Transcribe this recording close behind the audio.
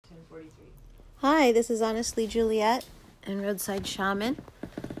43. Hi, this is Honestly Juliette and Roadside Shaman.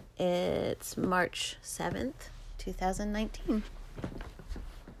 It's March 7th, 2019.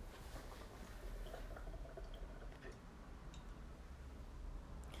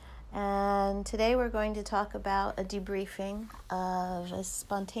 And today we're going to talk about a debriefing of a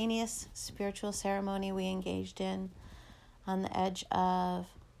spontaneous spiritual ceremony we engaged in on the edge of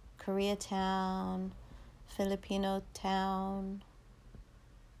Koreatown, Filipino town,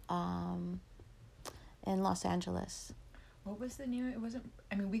 in Los Angeles. What was the name? It wasn't,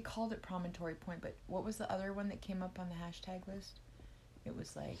 we called it Promontory Point, but what was the other one that came up on the hashtag list? It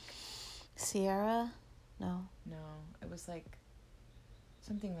was like... Sierra? No, it was like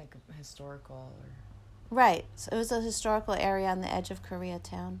something like historical or... Right. So it was a historical area on the edge of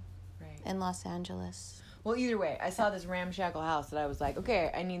Koreatown, right, in Los Angeles. Well, either way, I saw this ramshackle house that I was like,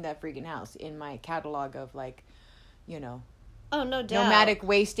 okay, I need that freaking house in my catalog of, like, Oh, no doubt. nomadic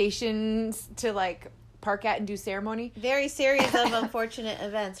way stations to, like, park at and do ceremony. Very series of unfortunate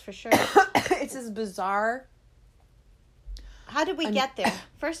events, for sure. It's this bizarre... How did we get there?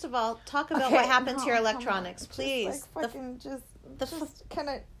 First of all, talk about what happened to your electronics, please. I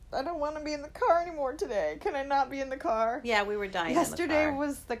don't want to be in the car anymore today. Can I not be in the car? Yeah, we were dying Yesterday in the car.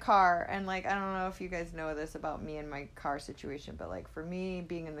 was the car, and, like, I don't know if you guys know this about me and my car situation, but, like, for me,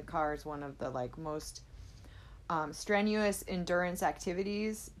 being in the car is one of the, like, most strenuous endurance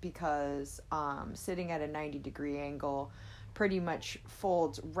activities because sitting at a 90-degree angle pretty much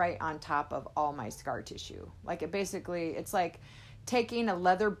folds right on top of all my scar tissue. Like, it's like taking a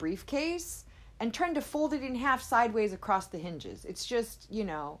leather briefcase and trying to fold it in half sideways across the hinges. It's just,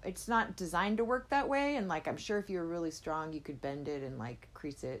 it's not designed to work that way. And, like, I'm sure if you were really strong, you could bend it and, like,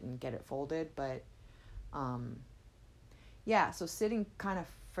 crease it and get it folded. But, so sitting kind of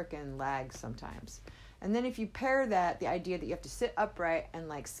freaking lags sometimes. And then if you pair that, the idea that you have to sit upright and,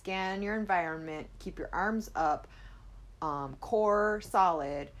 like, scan your environment, keep your arms up, core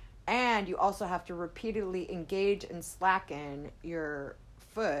solid, and you also have to repeatedly engage and slacken your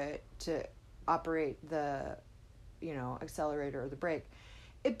foot to operate the, accelerator or the brake.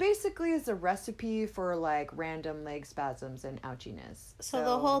 It basically is a recipe for, like, random leg spasms and ouchiness. So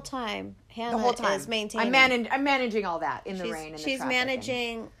the whole time, Hannah is maintaining. I'm managing all that in the rain and the traffic. She's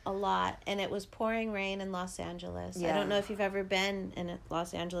managing a lot, and it was pouring rain in Los Angeles. Yeah. I don't know if you've ever been in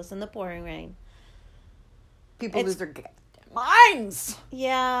Los Angeles in the pouring rain. People lose their minds.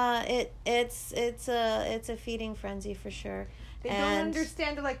 Yeah, it's a feeding frenzy for sure. They don't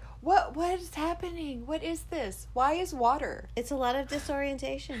understand. They're like, what is happening? What is this? Why is water? It's a lot of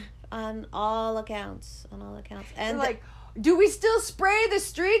disorientation on all accounts. And like, do we still spray the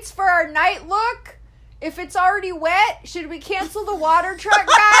streets for our night look? If it's already wet, should we cancel the water truck,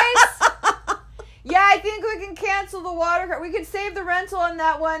 guys? Yeah, I think we can cancel the water truck. We could save the rental on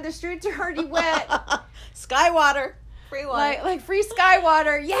that one. The streets are already wet. Sky water. Free water. Like free sky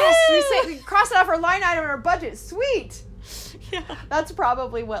water. Yes, we cross it off our line item in our budget. Sweet. Yeah. That's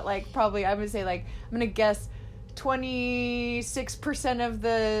probably what, like, I'm going to say, like, I'm going to guess 26% of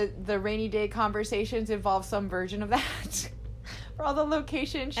the rainy day conversations involve some version of that. For all the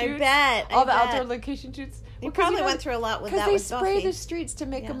location shoots. I bet. Outdoor location shoots. You probably went through a lot with that with Because they spray the streets to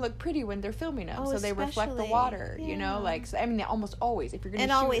make them look pretty when they're filming them. So they reflect the water, they almost always. If you're going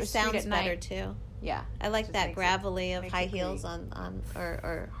to shoot a street at night. And always sounds better, too. Yeah. I like that gravelly of high heels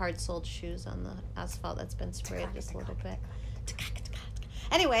or hard-soled shoes on the asphalt that's been sprayed just a little bit.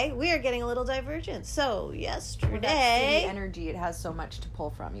 Anyway, we are getting a little divergent. So, yesterday... Well, that city energy, it has so much to pull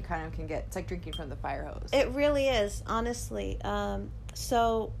from. You kind of can get... It's like drinking from the fire hose. It really is, honestly.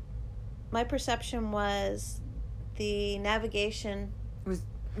 So, my perception was the navigation...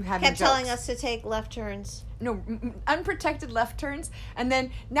 kept telling us to take left turns. No, unprotected left turns. And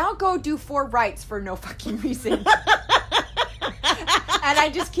then, now go do 4 rights for no fucking reason. And I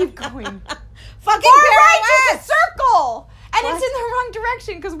just keep going. Fucking 4 rights is a circle! And it's in the wrong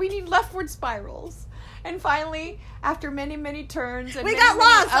direction because we need leftward spirals. And finally, after many, many turns... and we got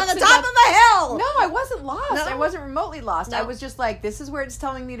lost on the top of the hill! No, I wasn't lost. No? I wasn't remotely lost. No. I was just like, this is where it's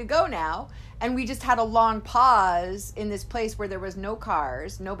telling me to go now. And we just had a long pause in this place where there was no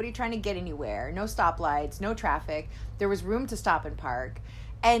cars, nobody trying to get anywhere, no stoplights, no traffic. There was room to stop and park.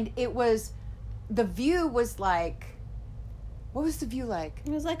 And the view was like... What was the view like? It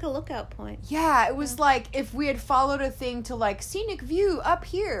was like a lookout point. Yeah, it was like if we had followed a thing to, like, scenic view up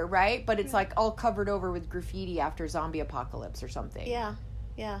here, right? But it's like all covered over with graffiti after zombie apocalypse or something. Yeah.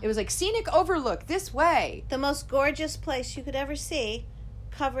 It was like scenic overlook this way. The most gorgeous place you could ever see,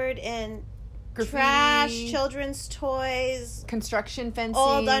 covered in Graffiti, trash, children's toys, construction fencing,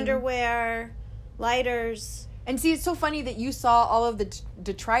 old underwear, lighters. And see, it's so funny that you saw all of the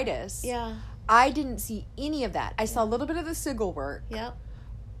detritus. Yeah. I didn't see any of that. I saw a little bit of the sigil work. Yep.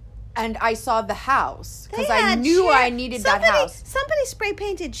 And I saw the house because I knew I needed that house. Somebody spray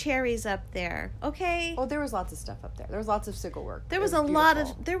painted cherries up there. Okay. Oh, there was lots of stuff up there. There was lots of sigil work. There was a lot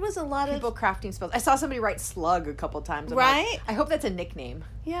of people crafting spells. I saw somebody write slug a couple times. I'm right. Like, I hope that's a nickname.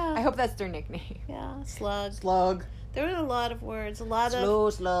 Yeah. I hope that's their nickname. Yeah. Slug. Slug. There were a lot of words. Slow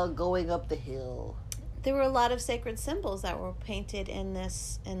slug going up the hill. There were a lot of sacred symbols that were painted in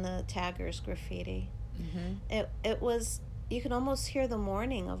the taggers graffiti. Mm-hmm. It was. You can almost hear the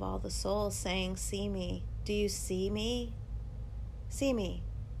mourning of all the souls saying, "See me. Do you see me? See me."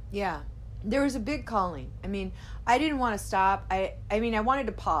 Yeah. There was a big calling. I mean, I didn't want to stop. I mean, I wanted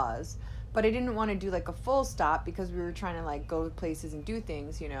to pause, but I didn't want to do like a full stop because we were trying to like go places and do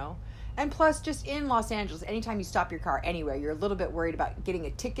things, you know. And plus, just in Los Angeles, anytime you stop your car anywhere, you're a little bit worried about getting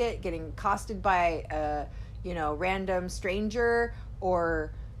a ticket, getting accosted by a, random stranger,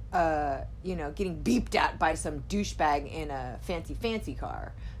 or getting beeped at by some douchebag in a fancy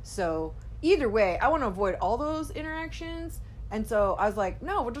car. So either way, I want to avoid all those interactions. And so I was like,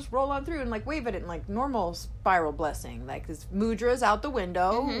 no, we'll just roll on through and like wave at it in like normal spiral blessing. Like this mudra's out the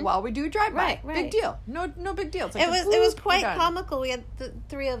window while we do a drive-by. Right. Big deal. No big deal. It's like it was quite comical. We had the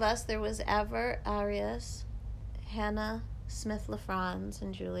three of us. There was Ever, Arias, Hannah, Smith LaFrance,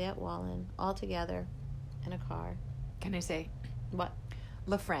 and Juliette Wallen all together in a car. Can I say? What?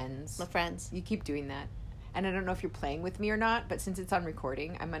 LaFrance. You keep doing that. And I don't know if you're playing with me or not, but since it's on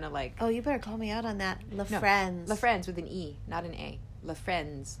recording, I'm going to like... Oh, you better call me out on that. LaFrance. No, LaFrance with an E, not an A.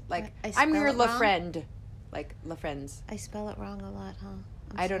 LaFrance. Like, I'm your LaFriend. Like, LaFrance. I spell it wrong a lot, huh?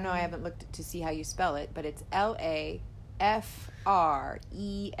 I don't know. I haven't looked to see how you spell it, but it's LaFrenz,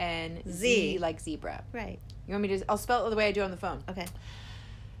 like zebra. Right. You want me to... I'll spell it the way I do on the phone. Okay.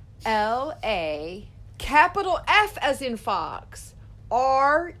 LA, capital F as in fox,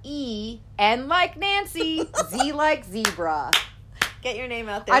 R-E-N like Nancy, Z like zebra. Get your name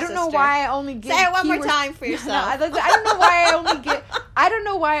out there, I don't know why I only give... Say it one more time for yourself. I don't know why I only give... I don't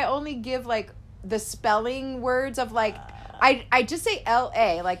know why I only give, like, the spelling words of, like... I just say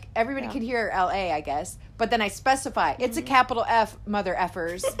L-A. Like, everybody can hear L-A, I guess. But then I specify. It's a capital F, mother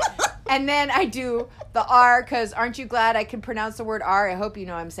effers. And then I do the R, because aren't you glad I can pronounce the word R? I hope you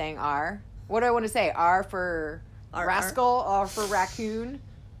know I'm saying R. What do I want to say? R for... rascal or for raccoon.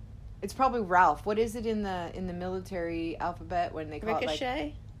 It's probably Ralph. What is it in the military alphabet when they call Ricochet? it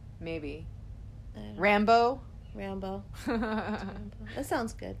like maybe Rambo? That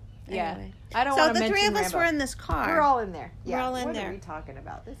sounds good. Yeah. Anyway. I don't want to mention So the three of us Rambo. were in this car. We're all in there. Yeah. We're all in what there. What are we talking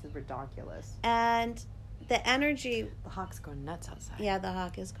about? This is ridiculous. And the energy... The hawk's going nuts outside. Yeah, the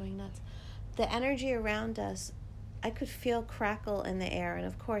hawk is going nuts. The energy around us, I could feel crackle in the air. And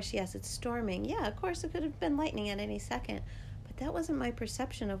of course, yes, it's storming. Yeah, of course, it could have been lightning at any second. But that wasn't my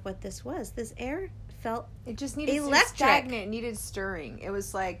perception of what this was. This air felt It just needed electric. stagnant. It needed stirring. It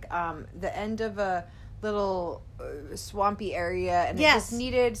was like the end of a little swampy area, and it just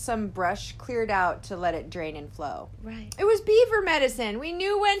needed some brush cleared out to let it drain and flow. Right. It was beaver medicine. We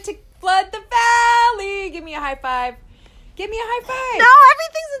knew when to flood the valley. Give me a high five. Give me a high five. No,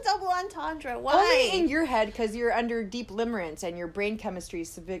 everything's a double entendre. Why? Only in your head because you're under deep limerence and your brain chemistry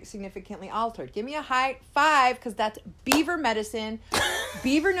is significantly altered. Give me a high five because that's beaver medicine.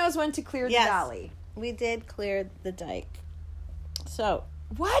 Beaver knows when to clear the valley. We did clear the dike. So.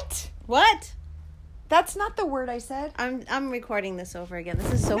 What? That's not the word I said. I'm recording this over again.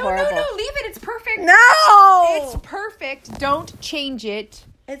 This is so horrible. No, leave it. It's perfect. No! It's perfect. Don't change it.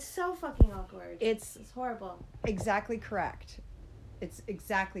 It's so fucking awkward. It's horrible. Exactly correct. It's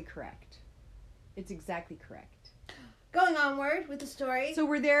exactly correct. Going onward with the story. So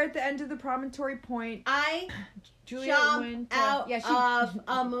we're there at the end of the promontory point. I jumped out of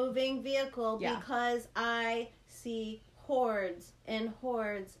a moving vehicle because I see hordes and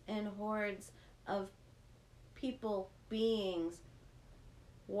hordes and hordes of people, beings,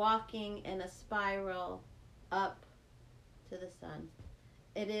 walking in a spiral up to the sun.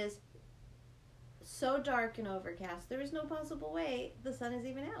 It is so dark and overcast. There is no possible way the sun is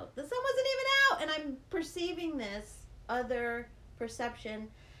even out. The sun wasn't even out, and I'm perceiving this other perception.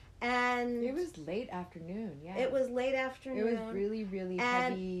 And it was late afternoon. Yeah, it was late afternoon. It was really, really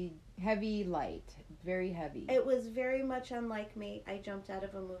heavy light, very heavy. It was very much unlike me. I jumped out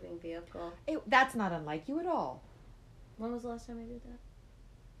of a moving vehicle. That's not unlike you at all. When was the last time I did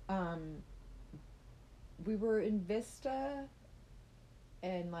that? We were in Vista.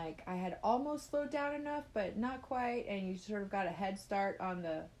 And, like, I had almost slowed down enough, but not quite. And you sort of got a head start on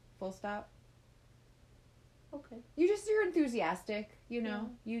the full stop. Okay. You're enthusiastic, you know.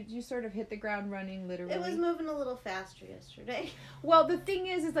 Yeah. You sort of hit the ground running, literally. It was moving a little faster yesterday. Well, the thing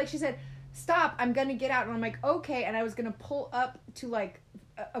is like she said, stop, I'm gonna get out, and I'm like, okay, and I was gonna pull up to like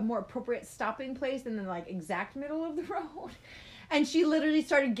a more appropriate stopping place than the like exact middle of the road. And she literally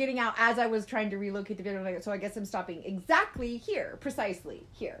started getting out as I was trying to relocate the vehicle. Like, so I guess I'm stopping exactly here, precisely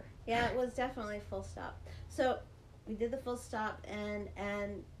here. Yeah, it was definitely full stop. So we did the full stop, and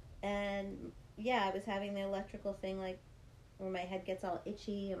yeah, I was having the electrical thing, like where my head gets all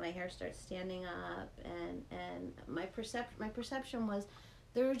itchy and my hair starts standing up, and my perception was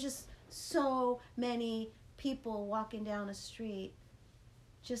there were just so many people walking down a street,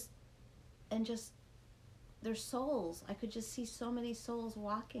 just their souls. I could just see so many souls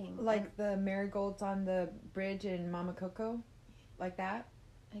walking. Like the marigolds on the bridge in Mama Coco? Like that?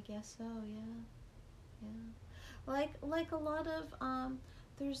 I guess so, yeah. Like a lot of,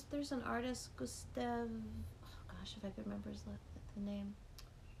 there's an artist, Gustav, oh gosh, if I could remember the name.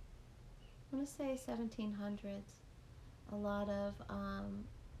 I want to say 1700s. A lot of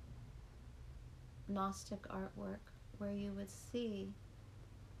Gnostic artwork where you would see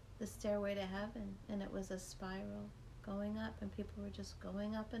the stairway to heaven, and it was a spiral going up, and people were just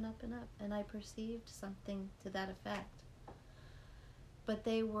going up and up and up, and I perceived something to that effect. But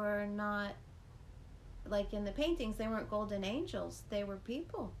they were not, like in the paintings, they weren't golden angels. They were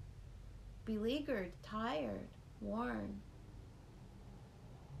people, beleaguered, tired, worn,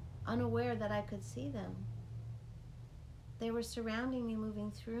 unaware that I could see them. They were surrounding me, moving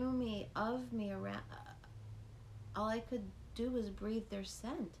through me, of me, around. All I could do was breathe their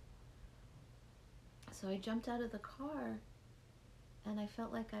scent. So I jumped out of the car, and I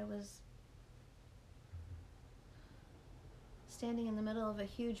felt like I was standing in the middle of a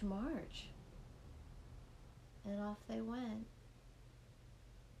huge march. And off they went.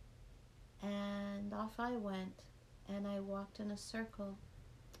 And off I went, and I walked in a circle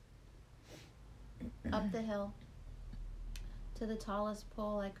up the hill to the tallest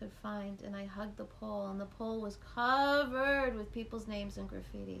pole I could find, and I hugged the pole, and the pole was covered with people's names and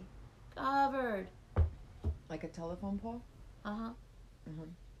graffiti. Covered. Like a telephone pole? Uh-huh. Mm-hmm.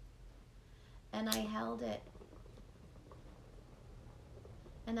 And I held it.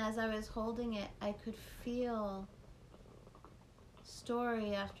 And as I was holding it, I could feel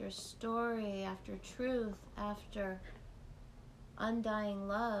story after truth after undying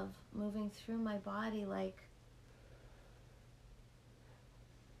love moving through my body like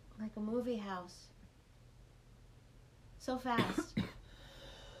a movie house. So fast.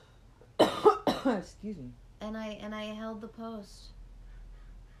 Excuse me. And I held the post.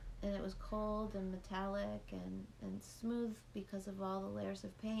 And it was cold and metallic and smooth because of all the layers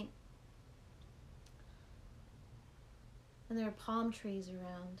of paint. And there are palm trees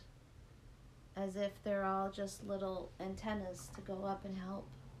around, as if they're all just little antennas to go up and help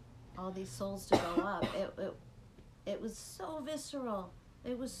all these souls to go up. It was so visceral.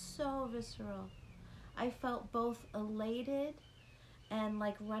 It was so visceral. I felt both elated and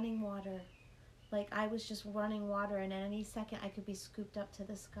like running water. Like I was just running water, and at any second I could be scooped up to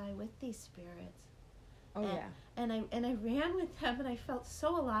the sky with these spirits. Oh, yeah. And I ran with them, and I felt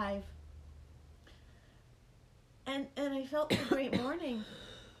so alive. And I felt the great morning.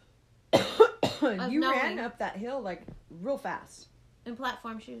 You ran up that hill like real fast. In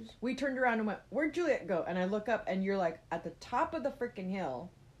platform shoes. We turned around and went, where'd Juliette go? And I look up, and you're like at the top of the freaking hill.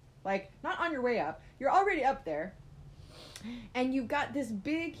 Like, not on your way up. You're already up there. And you've got this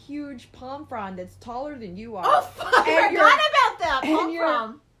big, huge palm frond that's taller than you are. Oh, fuck! I forgot about that palm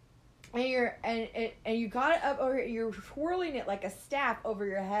frond. And you got it up over here. You're twirling it like a staff over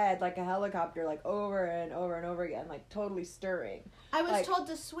your head, like a helicopter, like over and over and over again, like totally stirring. I was told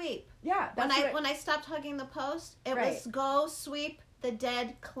to sweep. Yeah, when I stopped hugging the post, it was go sweep the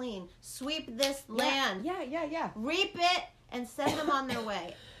dead clean. Sweep this land. Yeah. Reap it and send them on their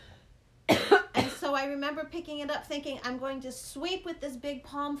way. And so I remember picking it up thinking, I'm going to sweep with this big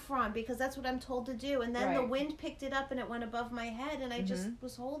palm frond because that's what I'm told to do. And then the wind picked it up and it went above my head, and I just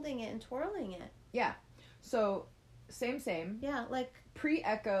was holding it and twirling it. Yeah. So, same. Yeah, like...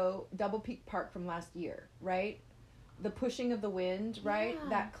 Pre-echo Double Peak Park from last year, right? The pushing of the wind, right? Yeah.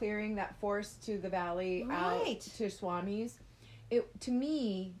 That clearing, that force to the valley out to Swami's. To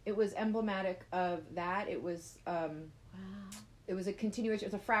me, it was emblematic of that. It was... It was a continuation.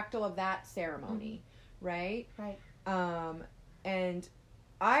 It was a fractal of that ceremony, right? Right. And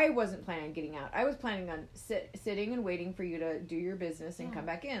I wasn't planning on getting out. I was planning on sitting and waiting for you to do your business and come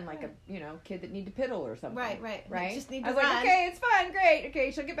back in, like a kid that need to piddle or something. Right. Just need to I was like, okay, it's fine, great.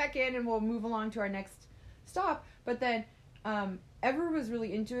 Okay, she'll get back in and we'll move along to our next stop. But then Ever was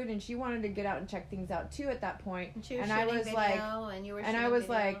really into it, and she wanted to get out and check things out too at that point. And she was and I shooting was video, like, and you were and shooting I was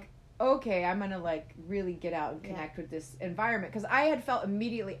video. like, okay, I'm gonna like really get out and connect with this environment, because I had felt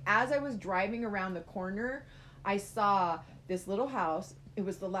immediately as I was driving around the corner, I saw this little house. It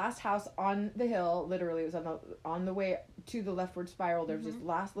was the last house on the hill. Literally, it was on the way to the leftward spiral. There was this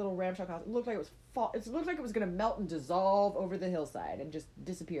last little ramshackle house. It looked like it was It looked like it was gonna melt and dissolve over the hillside and just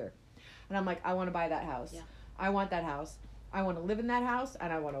disappear. And I'm like, I want to buy that house. Yeah. I want that house. I want to live in that house,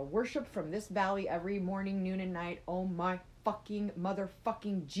 and I want to worship from this valley every morning, noon, and night. Oh my fucking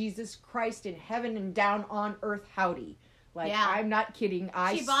motherfucking Jesus Christ in heaven and down on earth, howdy. Like, I'm not kidding.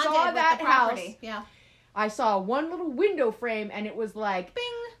 I she bonded saw with that the house. property. Yeah. I saw one little window frame, and it was like, Bing!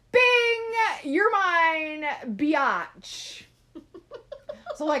 Bing! You're mine, biatch.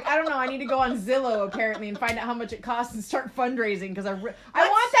 So, like, I don't know. I need to go on Zillow, apparently, and find out how much it costs and start fundraising, because I want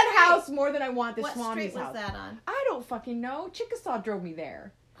that house more than I want this Swami's house. What street was that on? I don't fucking know. Chickasaw drove me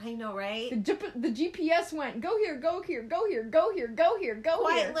there. I know, right? The GPS went, go here, go here, go here, go here, go here, go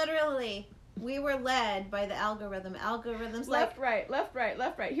here. Quite literally. We were led by the algorithm. Algorithms left, right, left, right,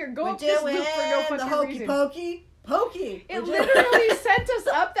 left, right. Here, go we're up this loop for no fucking the hokey reason. pokey. It literally sent us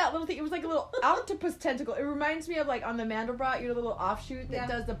up that little thing. It was like a little octopus tentacle. It reminds me of, like, on the Mandelbrot, you know, the little offshoot that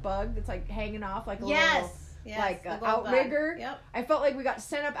does the bug that's, like, hanging off like a little, like, outrigger. Yep. I felt like we got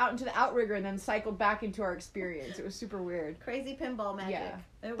sent up out into the outrigger and then cycled back into our experience. It was super weird. Crazy pinball magic.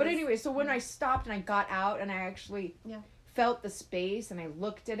 Yeah. But anyway, so when I stopped and I got out and I actually felt the space and I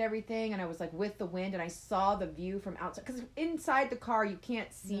looked at everything and I was like with the wind and I saw the view from outside, because inside the car you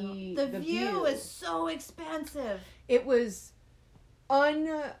can't see the view is so expansive. It was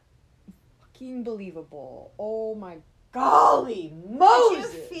fucking believable. Oh my golly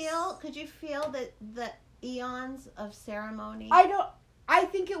Moses. Could you feel the eons of ceremony? I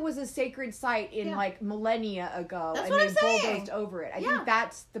think it was a sacred site in like millennia ago. That's and what they I'm saying. bulldozed over it. I think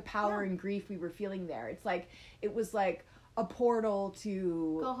that's the power and grief we were feeling there. It's like it was like a portal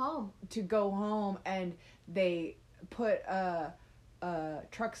to go home, and they put a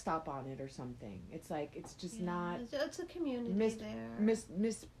truck stop on it or something. It's like it's just not. It's a community there.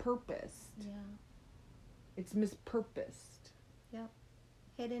 Mispurposed. Yeah. It's mispurposed. Yep.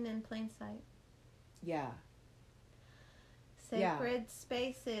 Hidden in plain sight. Yeah. Sacred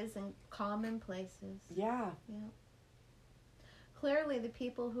spaces and common places. Yeah. Yeah. Clearly, the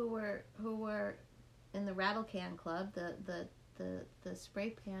people who were in the rattle can club, the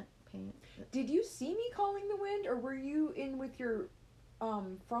spray paint. Did you see me calling the wind, or were you in with your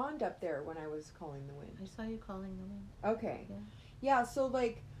frond up there when I was calling the wind? I saw you calling the wind. Okay. Yeah. So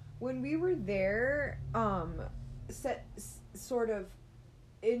like when we were there, sort of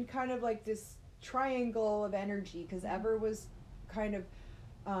in kind of like this triangle of energy, because Ever was kind of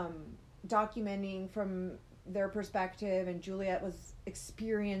documenting from their perspective, and Juliette was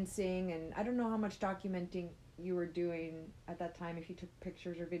experiencing, and I don't know how much documenting you were doing at that time, if you took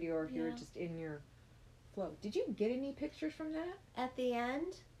pictures or video, or if you were just in your flow. Did you get any pictures from that? At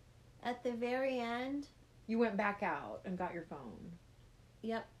the very end, you went back out and got your phone.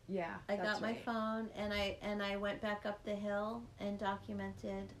 Yep. Yeah, I got my phone, and I went back up the hill and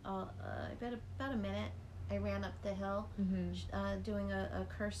documented about a minute. I ran up the hill, doing a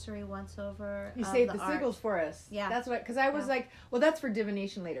cursory once over. You saved the sigils for us. Yeah, that's what. Because I was like, well, that's for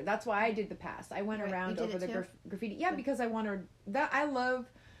divination later. That's why I did the past. I went around over the graffiti. Yeah, because I wanted that. I love,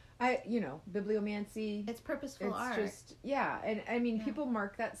 bibliomancy. It's purposeful art. It's just and I mean, people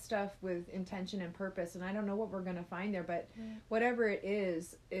mark that stuff with intention and purpose, and I don't know what we're gonna find there, but whatever it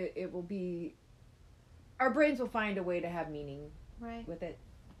is, it will be. Our brains will find a way to have meaning with it.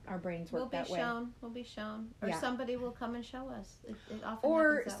 Our brains work that way. We'll be shown. Or somebody will come and show us. It often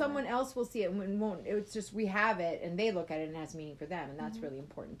or happens that someone way. else will see it and won't. It's just we have it and they look at it and it has meaning for them. And that's really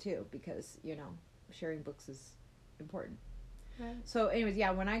important too, because, sharing books is important. Right. So anyways,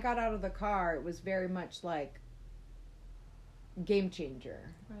 when I got out of the car, it was very much like game changer.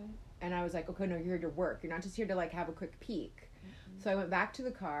 Right. And I was like, okay, no, you're here to work. You're not just here to like have a quick peek. So I went back to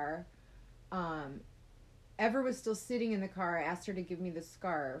the car. Ever was still sitting in the car. I asked her to give me the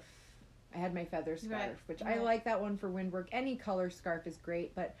scarf. I had my feather scarf, which I like that one for wind work. Any color scarf is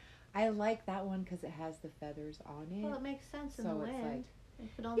great, but I like that one because it has the feathers on it. Well, it makes sense in the wind.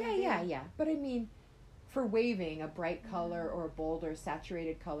 Yeah. But I mean, for waving, a bright color or a bold or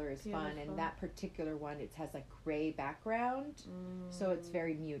saturated color is fun. And that particular one, it has like gray background, so it's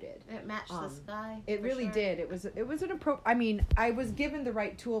very muted. It matched the sky. It really did. It was an appropriate. I mean, I was given the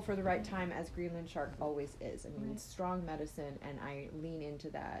right tool for the right time, as Greenland Shark always is. I mean, it's strong medicine, and I lean into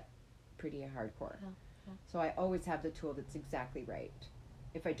that pretty hardcore. Yeah. So I always have the tool that's exactly right.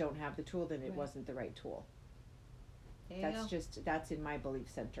 If I don't have the tool, then it wasn't the right tool. That's in my belief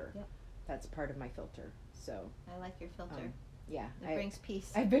center. Yep. That's part of my filter. So I like your filter. Yeah. It brings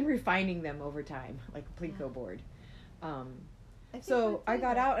peace. I've been refining them over time, like a Plinko board. So I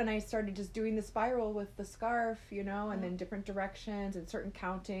got out and I started just doing the spiral with the scarf, and then different directions and certain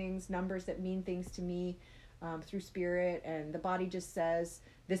countings, numbers that mean things to me through spirit. And the body just says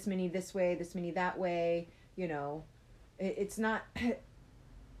this many this way, this many that way. It's not,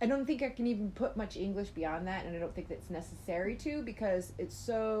 I don't think I can even put much English beyond that. And I don't think that's necessary to, because it's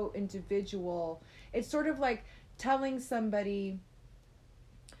so individual. It's sort of like telling somebody,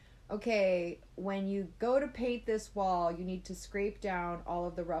 okay, when you go to paint this wall, you need to scrape down all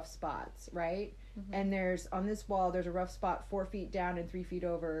of the rough spots, right? Mm-hmm. And on this wall, there's a rough spot 4 feet down and 3 feet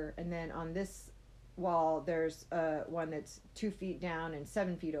over. And then on this wall, there's one that's 2 feet down and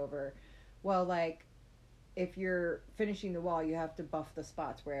 7 feet over. Well, like, if you're finishing the wall, you have to buff the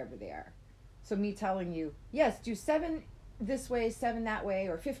spots wherever they are. So me telling you, yes, do 7 this way, 7 that way,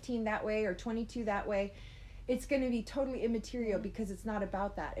 or 15 that way, or 22 that way, it's going to be totally immaterial, because it's not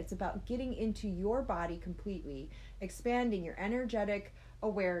about that. It's about getting into your body completely, expanding your energetic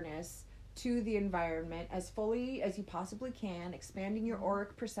awareness to the environment as fully as you possibly can, expanding your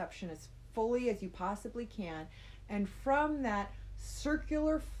auric perception as fully as you possibly can, and from that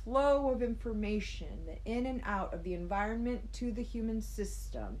circular flow of information, the in and out of the environment to the human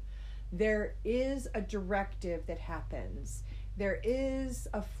system, there is a directive that happens. There is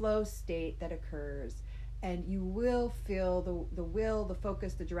a flow state that occurs. And you will feel the will, the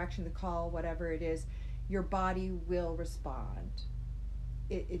focus, the direction, the call, whatever it is, your body will respond.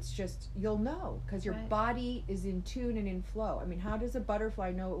 It's just, you'll know, because your body is in tune and in flow. I mean, how does a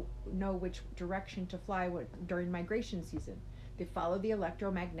butterfly know which direction to fly during migration season? They follow the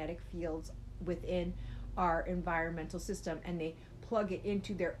electromagnetic fields within our environmental system, and they plug it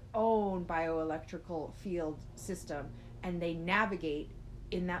into their own bioelectrical field system, and they navigate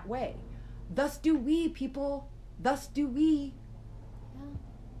in that way. Thus do we, people. Thus do we. Yeah.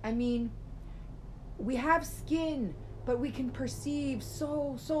 I mean, we have skin, but we can perceive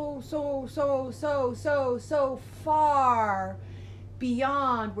so far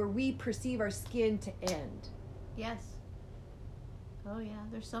beyond where we perceive our skin to end. Yes. Oh yeah,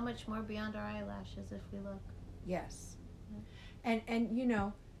 there's so much more beyond our eyelashes if we look. Yes. Yeah.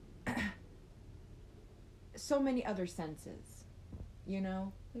 And so many other senses,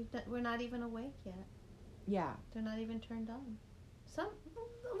 We're not even awake yet. Yeah. They're not even turned on. A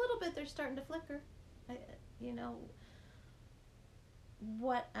little bit, they're starting to flicker.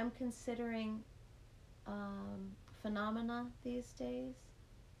 What I'm considering phenomena these days.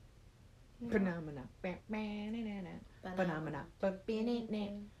 Phenomena.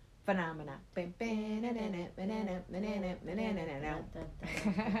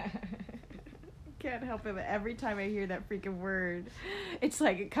 Can't help it, but every time I hear that freaking word, it's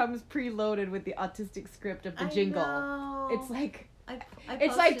like it comes preloaded with the autistic script of the jingle. I know. It's like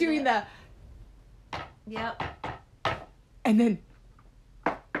it's like doing the yep, and then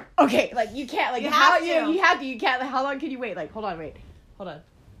okay, like you can't, like, you how have to. you have to, you can't, like, how long can you wait? Like, hold on.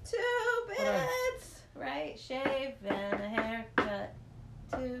 2 bits, right? Shave and a haircut.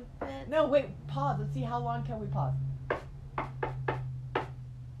 2 bits. No, wait, pause. Let's see how long can we pause.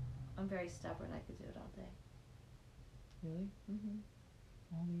 I'm very stubborn. I could do it all day. Really? Mm-hmm.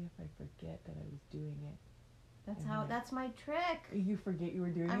 Only if I forget that I was doing it. That's my trick. You forget you were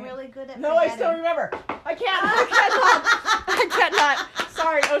doing it? I'm really good at No, forgetting. I still remember. I cannot.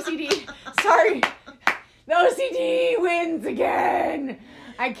 Sorry, OCD. Sorry. The OCD wins again.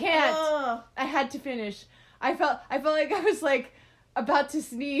 I can't. Oh. I had to finish. I felt like I was like about to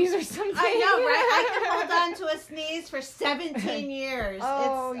sneeze or something. I know, right? I can hold on to a sneeze for 17 years.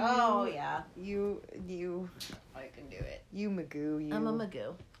 Yeah. You. I can do it. You Magoo. You. I'm a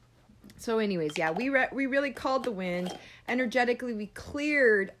Magoo. So anyways, yeah, we really called the wind. Energetically, we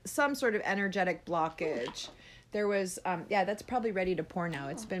cleared some sort of energetic blockage. There was, that's probably ready to pour now.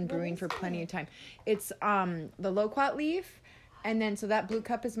 It's been brewing for plenty of time. It's the loquat leaf. And then, so that blue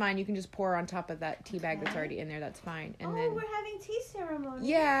cup is mine. You can just pour on top of that tea bag that's already in there. That's fine. And then we're having tea ceremony.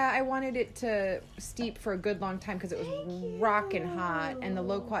 Yeah, I wanted it to steep for a good long time because it was rocking hot. And the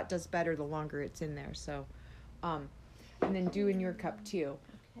loquat does better the longer it's in there. So, and then do in your cup too.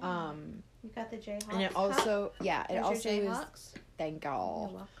 Okay. You got the Jayhawks. And it also, There's also your is. Jayhawks. Thank y'all.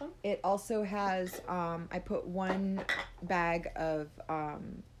 You're welcome. It also has. I put 1 bag of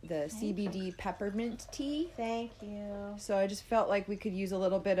the CBD peppermint tea. Thank you. So I just felt like we could use a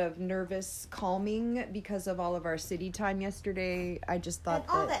little bit of nervous calming because of all of our city time yesterday. I just thought and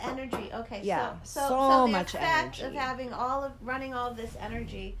all the energy. Okay. Yeah. So so the much effect energy of having running all of this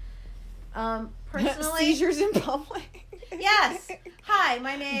energy Personally, Seizures in public. yes. Hi,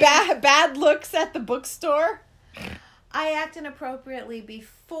 my name. Bad looks at the bookstore. I act inappropriately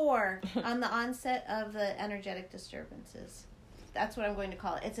before on the onset of the energetic disturbances. That's what I'm going to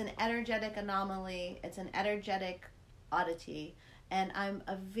call it. It's an energetic anomaly. It's an energetic oddity, and I'm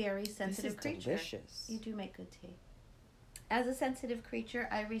a very sensitive creature. Delicious. You do make good tea. As a sensitive creature,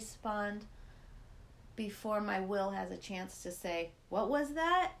 I respond before my will has a chance to say, "What was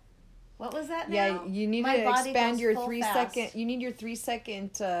that? What was that?" Now? Yeah, you need My to body expand goes your full 3 fast. second. You need your 3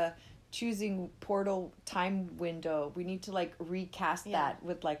 second choosing portal time window. We need to like recast that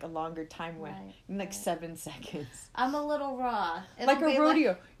with like a longer time window, like 7 seconds. I'm a little raw. Like a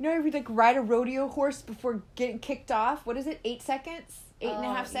rodeo. You know, you like ride a rodeo horse before getting kicked off. What is it? 8 seconds?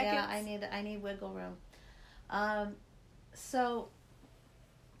 8.5 seconds? Yeah, I need wiggle room. So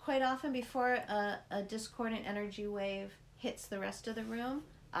quite often before a discordant energy wave hits the rest of the room,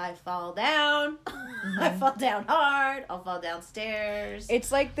 I fall down. I fall down hard. I'll fall downstairs.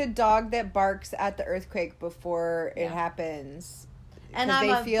 It's like the dog that barks at the earthquake before it happens. And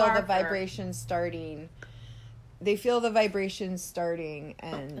they feel the vibrations starting. They feel the vibrations starting,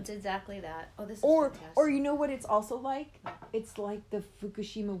 and it's exactly that. Oh, this is or fantastic. or you know what it's also like? It's like the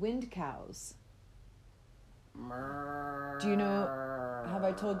Fukushima wind cows. Do you know? Have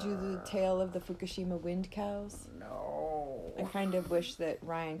I told you the tale of the Fukushima wind cows? No. I kind of wish that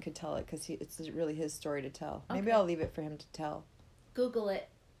Ryan could tell it because it's really his story to tell. Maybe Okay. I'll leave it for him to tell. Google it.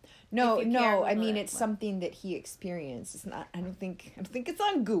 No, If you care, I Google mean it. it's something that he experienced. It's not. I don't think it's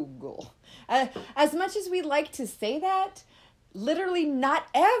on Google. As much as we like to say that, literally not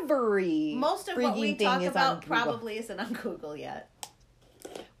every Most of what we freaking thing talk is on about Google. probably isn't on Google yet.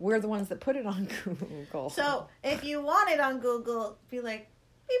 We're the ones that put it on Google. So if you want it on Google, be like,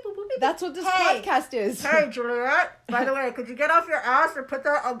 beep, boop, boop, beep, That's boop. what this Hey, podcast is. Hey, Juliette. By the way, could you get off your ass and put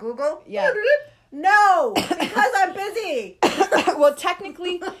that on Google? Yeah. No, because I'm busy. Well,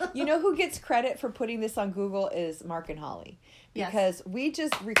 technically, you know who gets credit for putting this on Google is Mark and Holly. Because we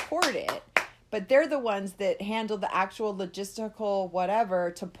just record it, but they're the ones that handle the actual logistical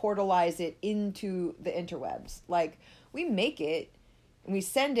whatever to portalize it into the interwebs. Like, we make it, and we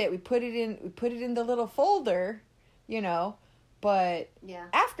send it, we put it in the little folder, you know, but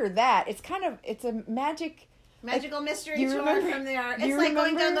after that, it's a Magical mystery you tour remember- from there. you It's like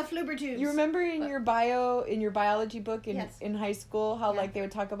going down remember- the Floober tubes. You remember in your biology book in high school how like they would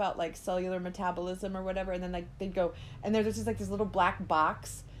talk about like cellular metabolism or whatever, and then like they'd go and there's just like this little black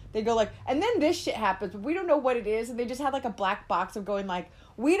box. They go like, and then this shit happens, but we don't know what it is, and they just had like a black box of going like,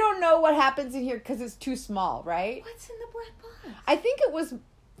 we don't know what happens in here because it's too small, right? What's in the black box? I think it was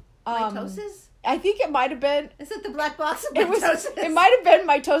Mitosis? I think it might have been. Is it the black box of It was. mitosis? It might have been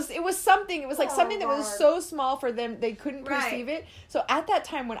mitosis. It was something. It was like something that was so small for them they couldn't perceive it. So at that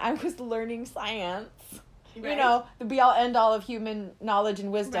time when I was learning science, you know, the be all end all of human knowledge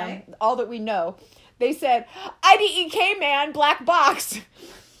and wisdom, all that we know, they said IDEK man black box,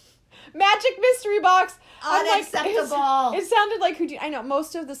 magic mystery box. Unacceptable. It sounded like Houdini. I know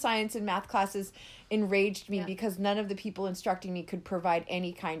most of the science and math classes enraged me because none of the people instructing me could provide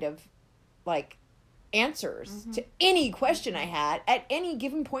any kind of like answers to any question I had at any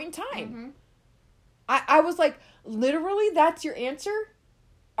given point in time. I was like, literally, that's your answer?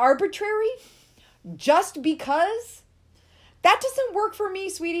 Arbitrary? Just because? That doesn't work for me,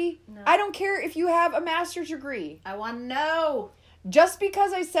 sweetie. No. I don't care if you have a master's degree. I want to know. Just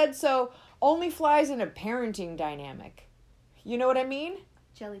because I said so only flies in a parenting dynamic. You know what I mean?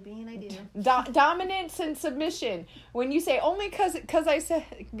 Jelly bean, I do. Dominance and submission. When you say only because I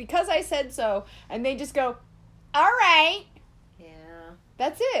said so, and they just go, all right. Yeah.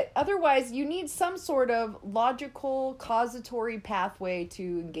 That's it. Otherwise, you need some sort of logical causatory pathway to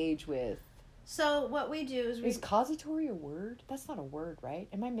engage with. So what we do is Is causatory a word? That's not a word, right?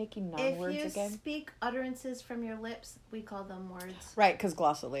 Am I making non-words if you again? speak utterances from your lips, we call them words. Right, because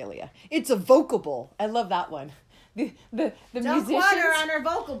glossolalia. It's a vocable. I love that one. The don't musicians quote her on her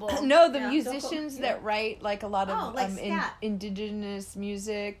vocable. No, the musicians that write like a lot of like indigenous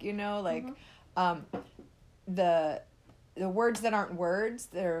music, you know, like the words that aren't words,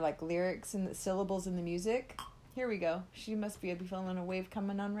 they're like lyrics and the syllables in the music. Here we go. She must be feeling a wave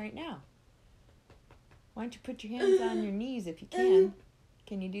coming on right now. Why don't you put your hands on your knees if you can?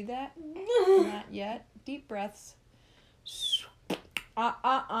 Can you do that? Not yet. Deep breaths.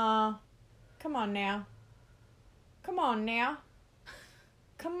 Come on now. Come on now.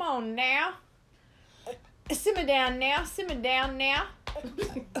 Come on now. Simmer down now. Simmer down now.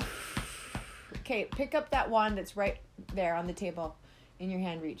 Okay, pick up that wand that's right there on the table in your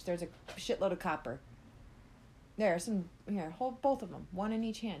hand reach. There's a shitload of copper. There, here, hold both of them. One in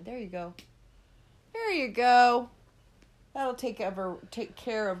each hand. There you go. There you go. That'll take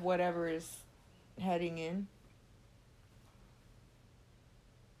care of whatever is heading in.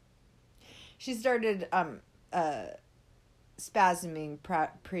 She started spasming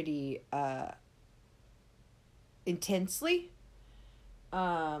pretty intensely.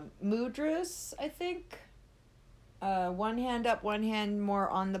 Mudras, I think. One hand up, one hand more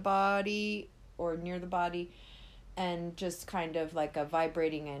on the body or near the body, and just kind of like a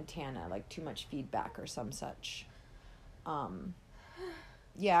vibrating antenna, like too much feedback or some such.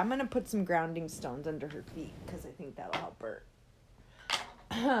 Yeah, I'm gonna put some grounding stones under her feet because I think that'll help her.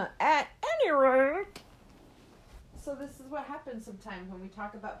 At any rate, so this is what happens sometimes when we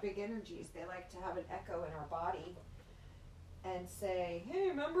talk about big energies. They like to have an echo in our body and say, hey,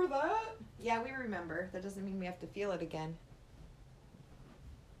 remember that? Yeah, we remember. That doesn't mean we have to feel it again.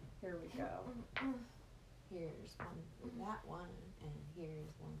 Here we go. Here's one for that one, and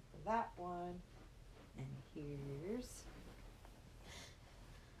here's one for that one, and here's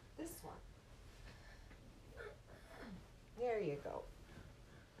this one. There you go.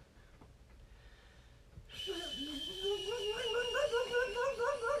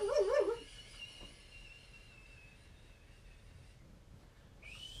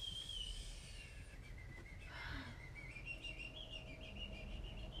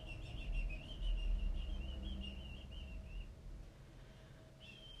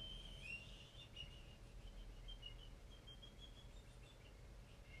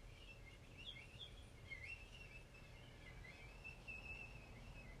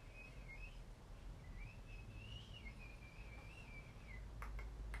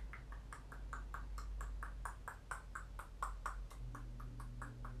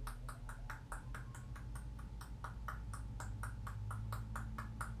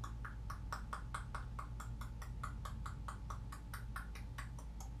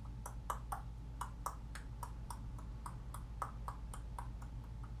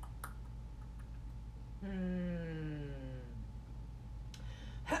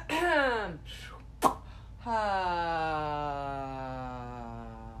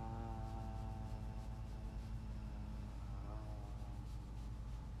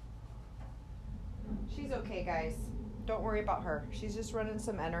 She's okay, guys. Don't worry about her. She's just running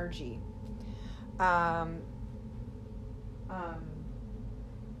some energy. Yeah,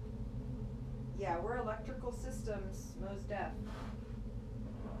 we're electrical systems, most deaf.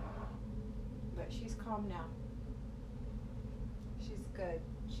 But she's calm now. She's good.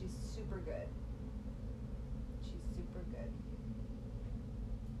 She's super good. She's super good.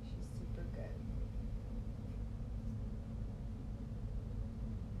 She's super good.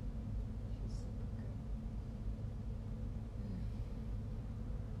 She's super good.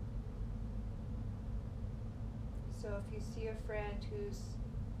 So if you see a friend who's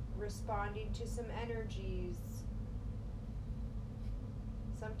responding to some energies,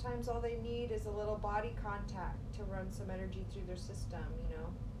 sometimes all they need is a little body contact to run some energy through their system, you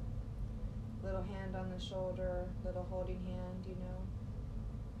know. Little hand on the shoulder, little holding hand, you know.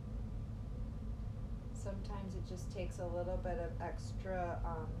 Sometimes it just takes a little bit of extra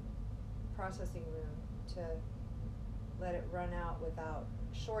processing room to let it run out without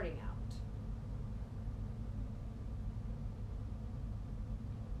shorting out.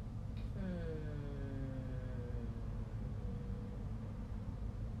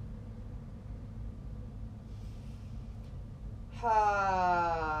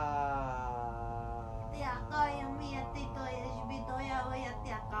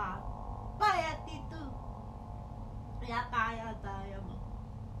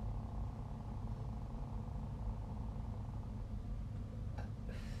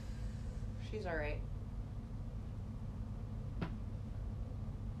 She's all right.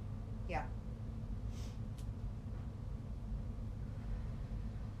 Yeah.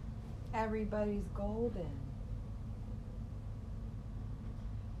 Everybody's golden.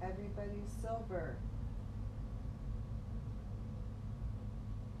 Everybody's silver.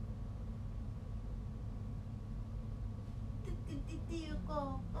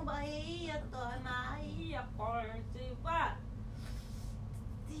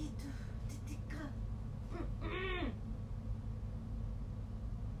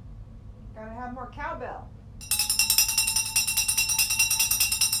 Gotta have more cowbell.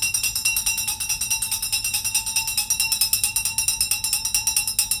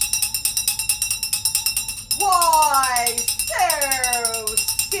 Why so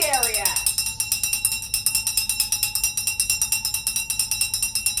serious?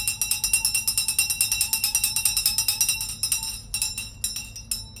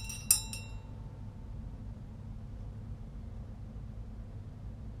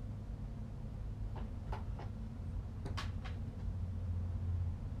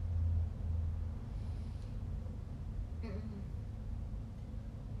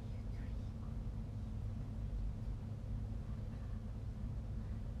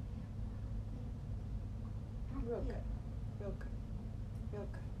 Real good. Real good. Real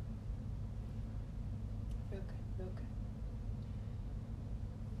good. Real good. Real good.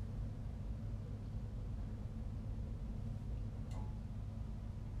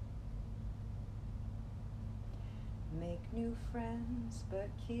 Make new friends, but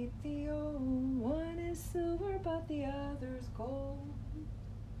keep the old. One is silver, but the other's gold.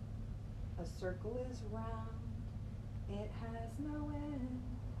 A circle is round, it has no end.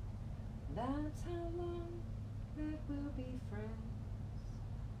 That's how long that we'll be friends.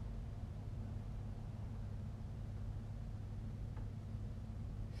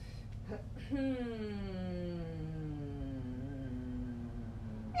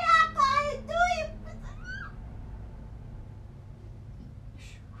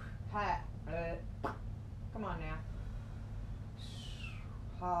 Hi. Come on now.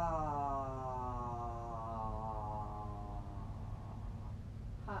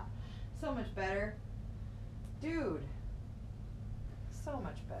 So much better. Dude. So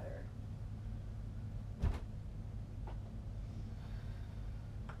much better.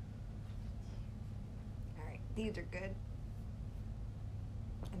 Alright, these are good.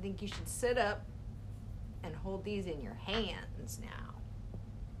 I think you should sit up and hold these in your hands now.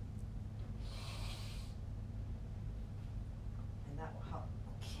 And that will help.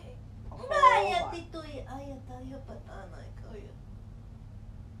 Okay. A whole lot.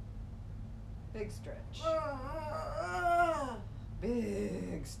 Big stretch.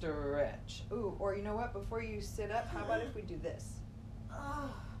 Big stretch. Ooh, or you know what? Before you sit up, how about if we do this? How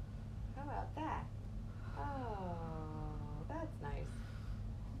about that? Oh, that's nice.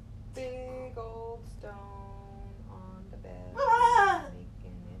 Big old stone on the bed,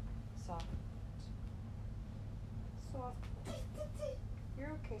 making it soft. Soft. You're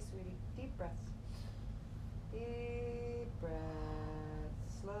okay, sweetie. Deep breaths. Deep breaths.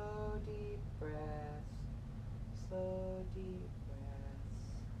 Slow, deep breaths. Slow, deep breaths.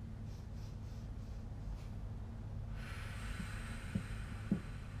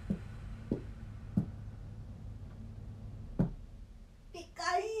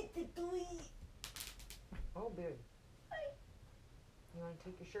 Oh, babe. You want to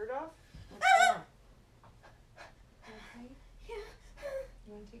take your shirt off? What's going on? You okay? Yeah.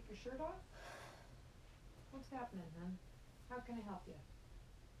 You want to take your shirt off? What's happening, hon? How can I help you?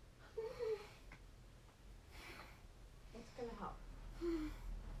 What's going to help?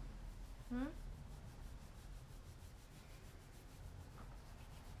 Hmm?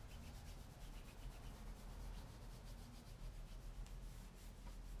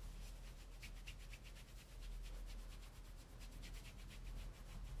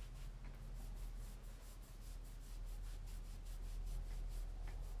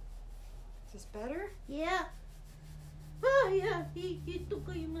 Is this better? Yeah. Yeah. Is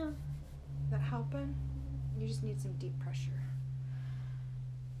that helping? You just need some deep pressure.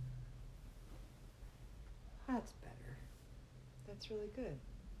 That's better. That's really good.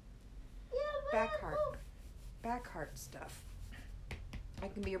 Back heart. Back heart stuff. I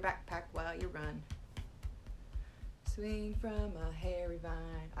can be your backpack while you run. Swing from a hairy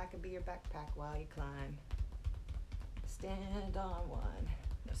vine. I can be your backpack while you climb. Stand on one.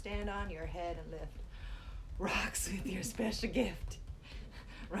 Now stand on your head and lift rocks with your special gift.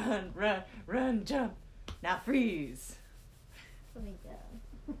 Run, run, run, jump. Now freeze. Put me down.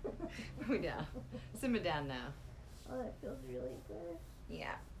 Put me down. Simmer down now. Oh, that feels really good.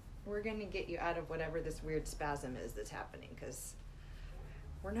 Yeah. We're going to get you out of whatever this weird spasm is that's happening, because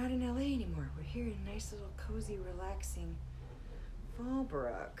we're not in LA anymore. We're here in a nice little cozy, relaxing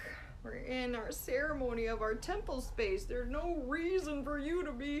Fallbrook. We're in our ceremony of our temple space. There's no reason for you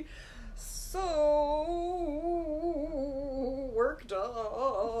to be so worked up.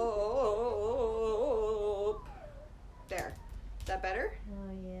 There. Is that better?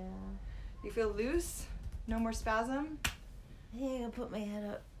 Oh, yeah. You feel loose? No more spasm? I think I'm going to put my head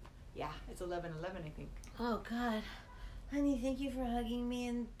up. Yeah, it's 11:11, I think. Oh, God. Honey, thank you for hugging me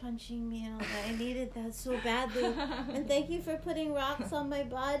and punching me and all that. I needed that so badly. And thank you for putting rocks on my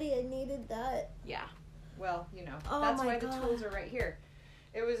body. I needed that. Yeah. Well, you know, Oh, that's my why God. the tools are right here.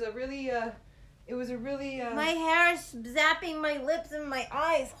 It was a really My hair is zapping my lips and my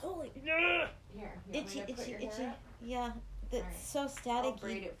eyes. Holy. Here, Itchy. Up? Yeah, it's Alright. so I'll staticky.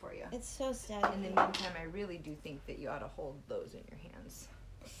 braid it for you. It's so staticky. In the meantime, I really do think that you ought to hold those in your hands.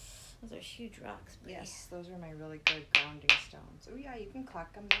 Those are huge rocks. But Yes, those are my really good grounding stones. Oh yeah, you can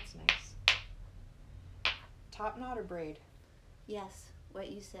clack them. That's nice. Top knot or braid? Yes, what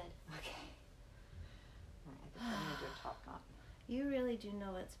you said. Okay. All right, I think I'm gonna do a top knot. You really do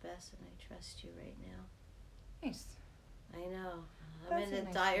know what's best, and I trust you right now. Nice. I know. I'm That's in a a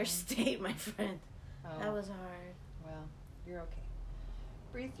nice dire one. state, my friend. Oh. That was hard. Well, you're okay.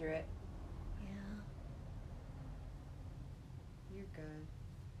 Breathe through it. Yeah. You're good.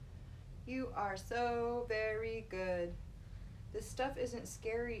 You are so very good. This stuff isn't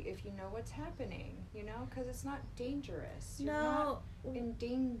scary if you know what's happening, you know, because it's not dangerous. You're not in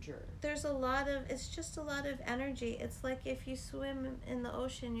danger. There's it's just a lot of energy. It's like if you swim in the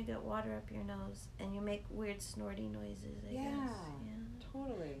ocean, you get water up your nose and you make weird snorty noises, I guess. Yeah,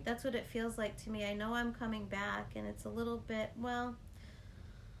 totally. That's what it feels like to me. I know I'm coming back and it's a little bit, well,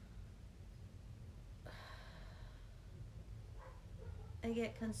 I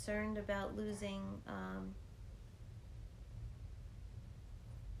get concerned about losing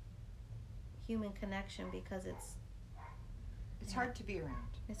human connection because it's hard to be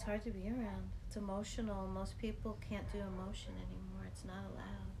around. It's hard to be around. It's emotional. Most people can't do emotion anymore. It's not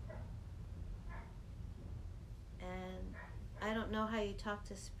allowed. And I don't know how you talk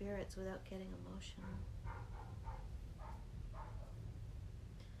to spirits without getting emotional.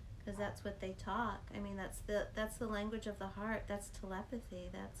 Because that's what they talk. I mean, that's the language of the heart. That's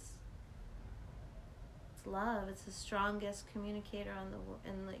telepathy. It's love. It's the strongest communicator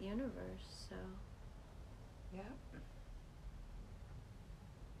in the universe. So. Yeah.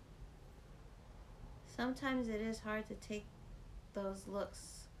 Sometimes it is hard to take those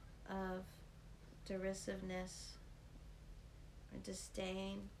looks of derisiveness or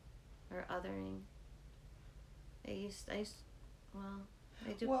disdain or othering. I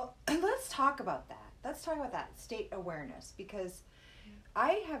do. Well, let's talk about that. Let's talk about that state awareness, because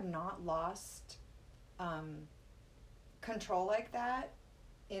I have not lost control like that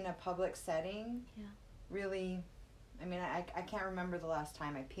in a public setting. Yeah. Really, I mean, I can't remember the last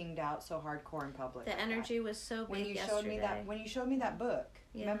time I pinged out so hardcore in public. The energy was so big yesterday. When you showed me that book,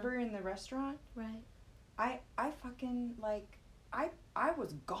 Yeah. remember in the restaurant? Right. I fucking, like, I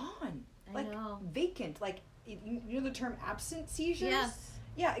was gone. I know. Vacant. Like, you know the term absent seizures? Yes.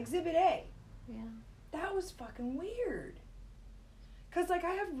 Yeah, Exhibit A. Yeah. That was fucking weird. Because, like,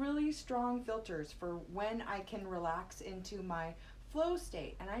 I have really strong filters for when I can relax into my flow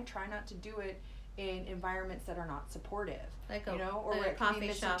state. And I try not to do it in environments that are not supportive. Like or where it can be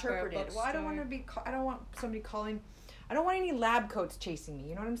misinterpreted. Well, I don't want to be, I don't want somebody calling, I don't want any lab coats chasing me.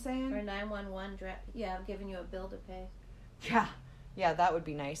 You know what I'm saying? Or 911, giving you a bill to pay. Yeah. Yeah, that would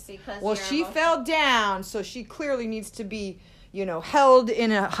be nice. Because she fell down, so she clearly needs to be, held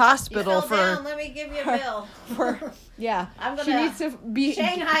in a hospital you fell down, let me give you a bill. Yeah. I'm going she needs to be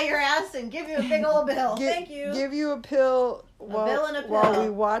Shanghai your ass and give you a big old bill. Thank you. Give you a pill while we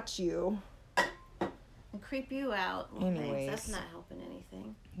watch you. And creep you out. Well, anyways. Thanks. That's not helping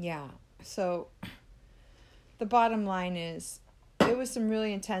anything. Yeah. So the bottom line is, it was some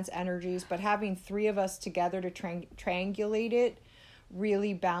really intense energies, but having three of us together to triangulate it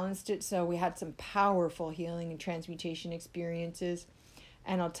really balanced it. So we had some powerful healing and transmutation experiences.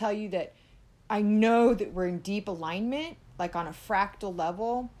 And I'll tell you that I know that we're in deep alignment, like on a fractal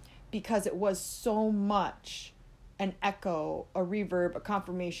level, because it was so much an echo, a reverb, a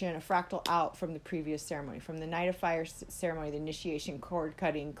confirmation, a fractal out from the previous ceremony, from the Night of Fire ceremony, the initiation, cord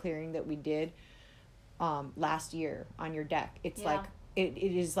cutting, clearing that we did last year on your deck. It's like, it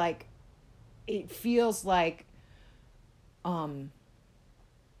is like, it feels like,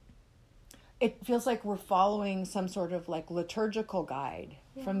 it feels like we're following some sort of like liturgical guide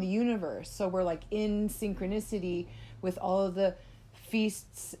from the universe. So we're like in synchronicity with all of the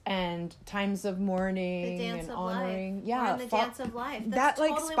feasts and times of mourning and honoring. Life. Yeah, we're in the dance of life. That's that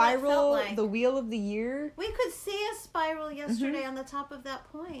totally like spiral, like. the wheel of the year. We could see a spiral yesterday on the top of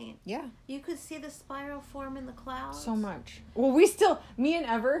that point. Yeah, you could see the spiral form in the clouds. So much. Well, me and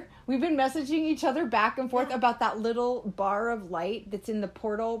Ever, we've been messaging each other back and forth about that little bar of light that's in the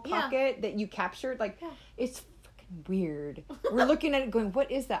portal pocket that you captured. Like, it's weird. We're looking at it going,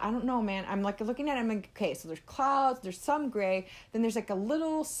 what is that? I don't know, man. I'm like looking at it, I'm like, okay, so there's clouds, there's some gray, then there's like a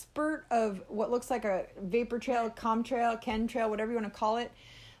little spurt of what looks like a vapor trail, chemtrail, whatever you want to call it.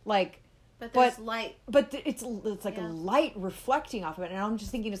 Like, but there's light. But it's like a light reflecting off of it. And I'm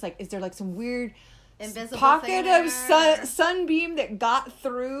just thinking, it's like, is there like some weird invisible pocket of sunbeam that got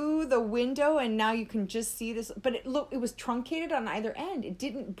through the window, and now you can just see this? But it was truncated on either end. It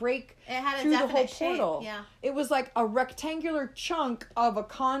didn't break through the whole portal. Yeah, it was like a rectangular chunk of a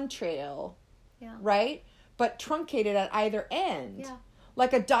contrail, right? But truncated at either end,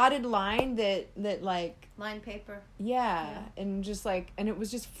 like a dotted line that like line paper. Yeah, and just like, and it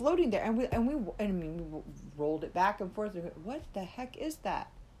was just floating there, and we rolled it back and forth. What the heck is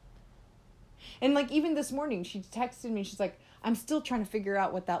that? And like, even this morning, she texted me. She's like, I'm still trying to figure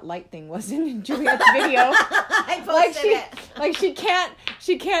out what that light thing was in Juliette's video. I posted it. Like she can't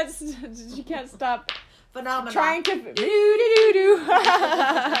stop Phenomenal. trying to do.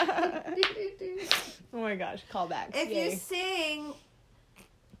 Oh my gosh, callbacks. If Yay. you sing,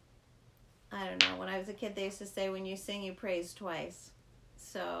 I don't know. When I was a kid, they used to say, when you sing, you praise twice.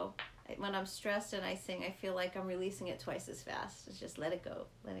 So when I'm stressed and I sing, I feel like I'm releasing it twice as fast. It's just let it go.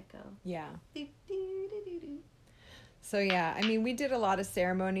 Let it go. Yeah. Do, do, do, do, do. So yeah, I mean, we did a lot of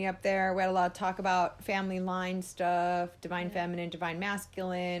ceremony up there. We had a lot of talk about family line stuff, divine feminine, divine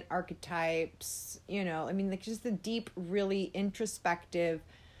masculine, archetypes, you know, I mean, like just the deep, really introspective.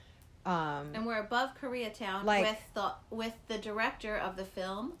 And we're above Koreatown with the director of the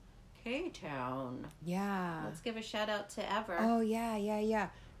film, K-Town. Yeah. Let's give a shout out to Ever. Oh yeah.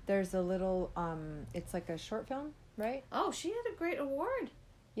 There's a little, it's like a short film, right? Oh, she had a great award.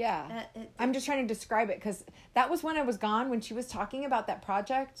 Yeah. I'm just trying to describe it because that was when I was gone. When she was talking about that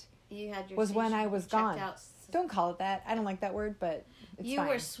project, you had your was when I was gone. out. Don't call it that. I don't like that word, but it's you fine.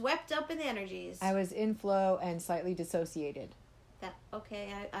 were swept up in the energies. I was in flow and slightly dissociated.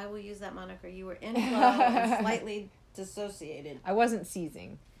 I will use that moniker. You were in flow and slightly dissociated. I wasn't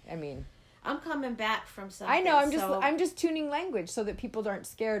seizing. I mean, I'm coming back from something. I know. I'm just tuning language so that people aren't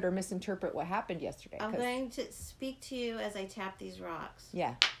scared or misinterpret what happened yesterday. I'm going to speak to you as I tap these rocks.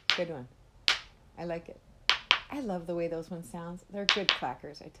 Yeah, good one. I like it. I love the way those ones sound. They're good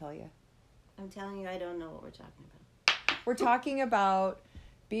clackers, I tell you. I'm telling you, I don't know what we're talking about. We're talking about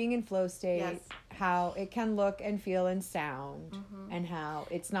being in flow state, Yes. how it can look and feel and sound, and how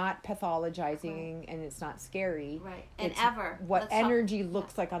it's not pathologizing and it's not scary. Right. And it's Ever. what energy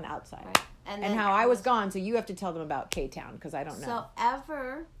looks like on the outside. Right. And how I was gone, so you have to tell them about K-Town, because I don't know. So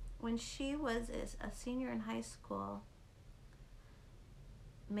Ever, when she was a senior in high school,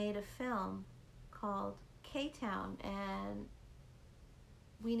 made a film called K-Town, and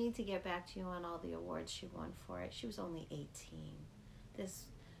we need to get back to you on all the awards she won for it. She was only 18. This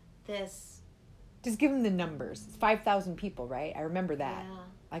Just give them the numbers. It's 5,000 people, right? I remember that. Yeah.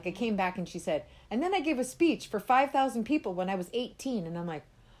 Like, I came back and she said, and then I gave a speech for 5,000 people when I was 18. And I'm like,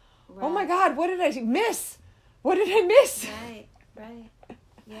 oh my God, what did I miss? What did I miss? Right.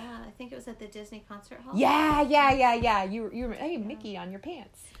 Yeah, I think it was at the Disney Concert Hall. Yeah. You were, hey, Mickey on your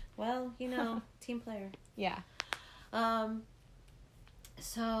pants. Well, you know, team player. Yeah.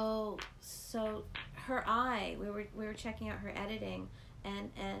 So her eye, we were checking out her editing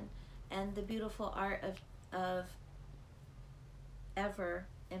and the beautiful art of Ever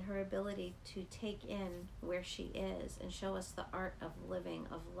and her ability to take in where she is and show us the art of living,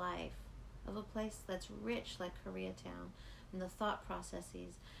 of life, of a place that's rich like Koreatown, and the thought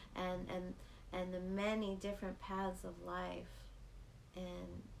processes and the many different paths of life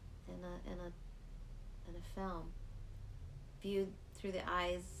in a film viewed through the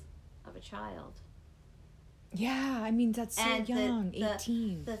eyes of a child. Yeah, I mean, that's so young,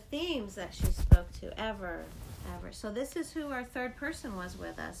 18. The themes that she spoke to, ever. So this is who our third person was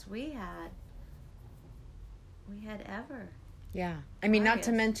with us. We had Ever. Yeah. I mean, not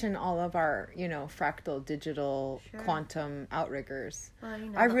to mention all of our, fractal, digital, quantum outriggers. Well,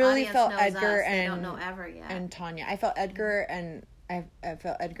 I really felt Edgar they don't know Ever yet. and Tanya. I felt Edgar and I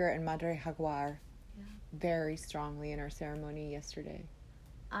felt Edgar and Madre Jaguar very strongly in our ceremony yesterday.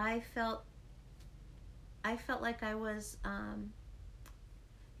 I felt like I was,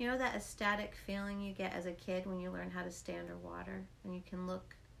 that ecstatic feeling you get as a kid when you learn how to stay underwater and you can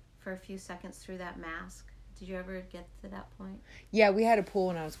look for a few seconds through that mask. Did you ever get to that point? Yeah, we had a pool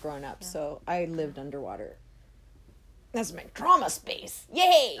when I was growing up, so I lived underwater. That's my trauma space.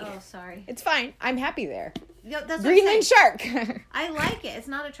 Yay! Oh, sorry. It's fine. I'm happy there. That's Greenland shark. I like it. It's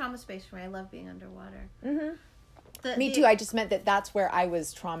not a trauma space for me. I love being underwater. Mm-hmm. Me too. I just meant that's where I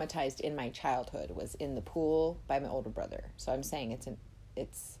was traumatized in my childhood, was in the pool by my older brother. So I'm saying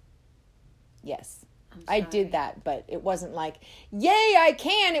yes. I did that, but it wasn't like, yay, I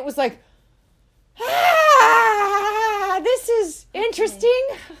can. It was like, this is interesting.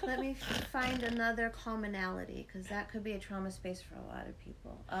 Let me find another commonality, because that could be a trauma space for a lot of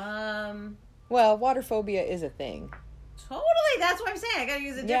people. Well, water phobia is a thing. Totally. That's what I'm saying. I got to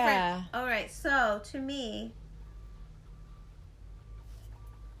use a different. Yeah. All right. So to me,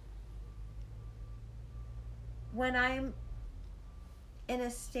 when I'm in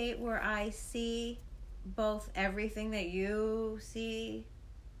a state where I see both everything that you see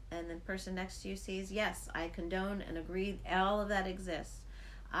and the person next to you sees, yes, I condone and agree all of that exists.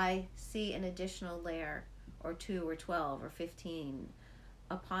 I see an additional layer or 2 or 12 or 15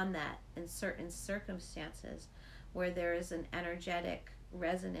 upon that in certain circumstances where there is an energetic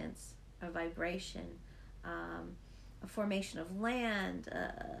resonance, a vibration, a formation of land,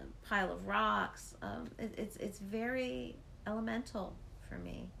 a pile of rocks. It's very elemental for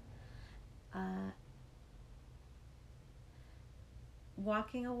me.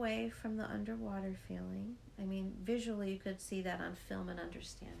 Walking away from the underwater feeling. I mean, visually you could see that on film and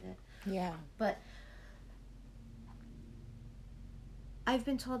understand it. Yeah. But I've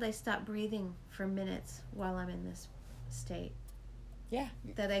been told I stop breathing for minutes while I'm in this state. Yeah.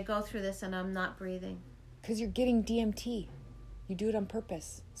 That I go through this and I'm not breathing. Because you're getting DMT. You do it on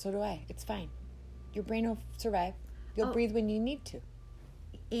purpose. So do I. It's fine. Your brain will survive. You'll breathe when you need to.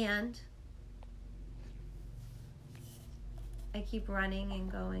 And I keep running and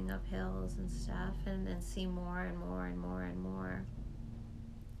going up hills and stuff and see more and more and more and more.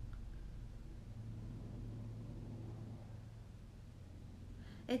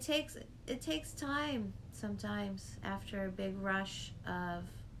 It takes time sometimes after a big rush of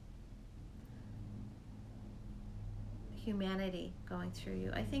humanity going through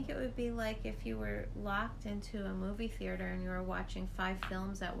you. I think it would be like if you were locked into a movie theater and you were watching 5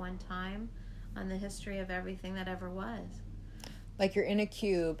 films at one time on the history of everything that ever was. Like you're in a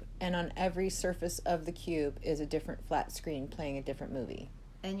cube, and on every surface of the cube is a different flat screen playing a different movie.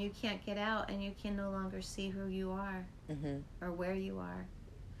 And you can't get out, and you can no longer see who you are or where you are.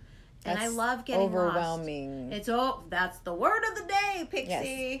 And That's I love getting overwhelming. Lost. That's the word of the day,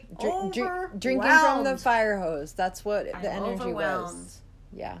 Pixie. Yes. Drinking from the fire hose. That's what the energy was.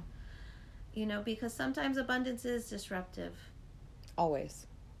 Yeah. You know, because sometimes abundance is disruptive. Always.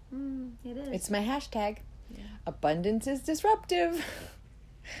 It is. It's my hashtag. Yeah. Abundance is disruptive.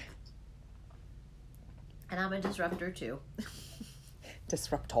 And I'm a disruptor too.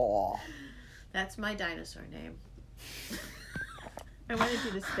 Disruptor. That's my dinosaur name. I wanted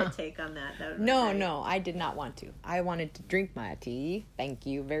you to spit take on that. No, I did not want to. I wanted to drink my tea. Thank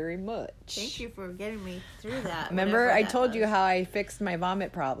you very much. Thank you for getting me through that. Remember, I told you how I fixed my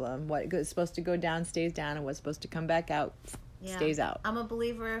vomit problem. What was supposed to go down stays down, and what's supposed to come back out stays out. I'm a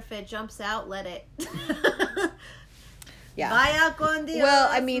believer. If it jumps out, let it. Yeah. Vaya con Dios, well,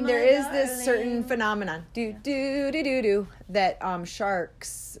 I mean, there is darling. this certain phenomenon, that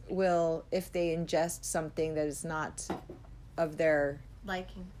sharks will, if they ingest something that is not of their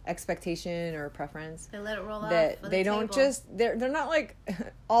liking, expectation or preference, they let it roll that off. They don't just they're not like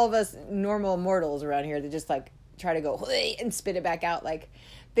all of us normal mortals around here that just like try to go and spit it back out. Like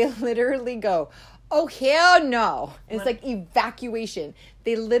they literally go, oh hell no. It's like evacuation.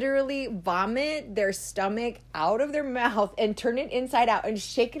 They literally vomit their stomach out of their mouth and turn it inside out and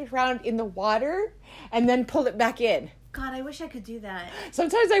shake it around in the water and then pull it back in. God, I wish I could do that.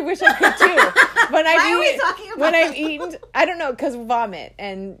 Sometimes I wish I could too. When I've eaten, I don't know, because vomit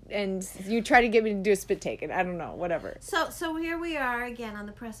and you try to get me to do a spit take and I don't know, whatever. So here we are again on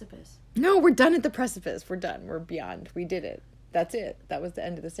the precipice. No, we're done at the precipice. We're done. We're beyond. We did it. That's it. That was the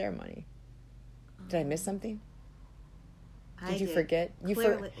end of the ceremony. Did I miss something? Did you forget?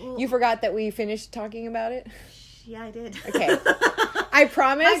 You forgot that we finished talking about it? Yeah, I did. Okay. I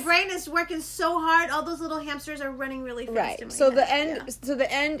promise. My brain is working so hard. All those little hamsters are running really fast. Right. In my So head.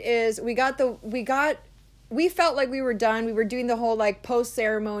 the end is we felt like we were done. We were doing the whole like post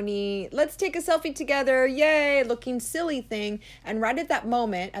ceremony, let's take a selfie together, yay, looking silly thing. And right at that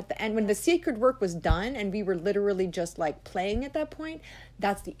moment, at the end, when the sacred work was done and we were literally just like playing at that point,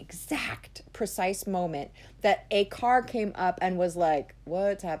 that's the exact precise moment that a car came up and was like,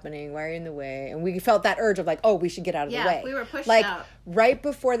 what's happening? Why are you in the way? And we felt that urge of like, oh, we should get out of the way. We were pushed like, out. Right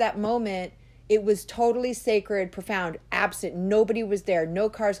before that moment, it was totally sacred, profound, absent. Nobody was there. No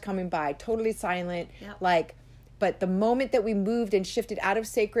cars coming by. Totally silent. Yep. But the moment that we moved and shifted out of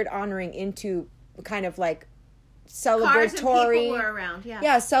sacred honoring into kind of like celebratory. Cars and people were around. Yeah.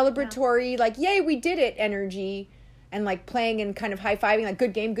 Yeah, celebratory, like, yay, we did it energy. And like playing and kind of high-fiving, like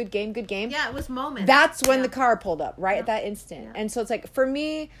good game, good game, good game. Yeah, it was moments. That's when the car pulled up, right at that instant. Yeah. And so it's like, for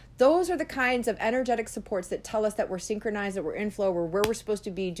me, those are the kinds of energetic supports that tell us that we're synchronized, that we're in flow, we're where we're supposed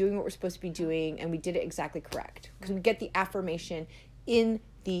to be, doing what we're supposed to be doing, and we did it exactly correct. Because we get the affirmation in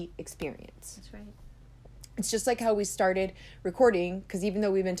the experience. That's right. It's just like how we started recording, because even though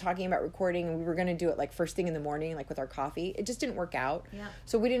we've been talking about recording and we were going to do it like first thing in the morning, like with our coffee, it just didn't work out. Yeah.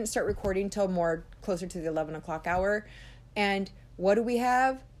 So we didn't start recording till more closer to the 11 o'clock hour. And what do we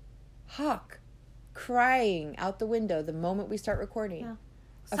have? Huck crying out the window the moment we start recording. Yeah.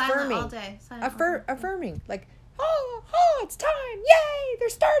 Affirming. Silent all day. Affirming. Like, oh, it's time. Yay, they're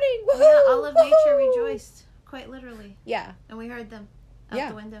starting. Woohoo. Yeah, all of nature rejoiced, quite literally. Yeah. And we heard them out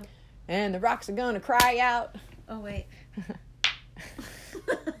the window. And the rocks are going to cry out. Oh, wait.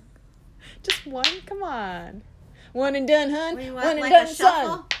 Just one? Come on. One and done, hun. One and like done, a shuffle?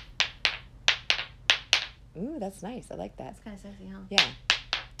 son. Ooh, that's nice. I like that. That's kind of sexy, huh? Yeah.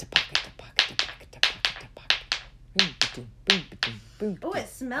 Oh, it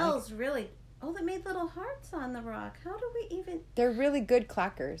smells really... Oh, they made little hearts on the rock. How do we even... They're really good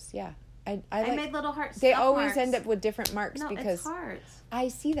clackers, yeah. I made little hearts. They always end up with different marks because... because... it's hearts. I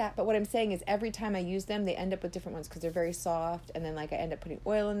see that, but what I'm saying is every time I use them, they end up with different ones because they're very soft, and then like I end up putting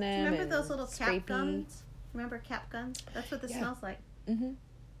oil in them. Do you remember those little cap guns? Remember cap guns? That's what this smells like. Mm-hmm.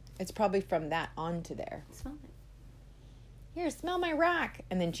 It's probably from that onto there. Smell it. Here, smell my rock.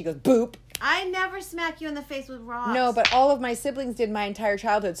 And then she goes, boop. I never smack you in the face with rocks. No, but all of my siblings did my entire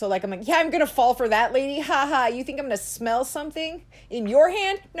childhood. So, like, I'm like, yeah, I'm going to fall for that, lady. Ha ha. You think I'm going to smell something in your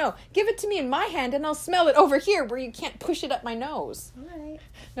hand? No, give it to me in my hand and I'll smell it over here where you can't push it up my nose. All right.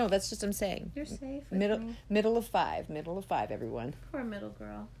 No, that's just what I'm saying. You're safe. Middle of five, everyone. Poor middle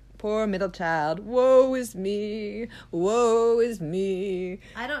girl. Poor middle child. Woe is me. Woe is me.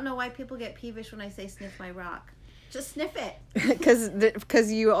 I don't know why people get peevish when I say sniff my rock. Just sniff it.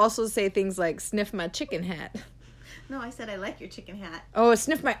 Because you also say things like sniff my chicken hat. No, I said I like your chicken hat. Oh,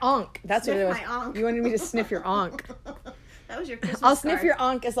 sniff my onk. That's sniff what it was. My onk. You wanted me to sniff your onk. That was your Christmas I'll sniff card. your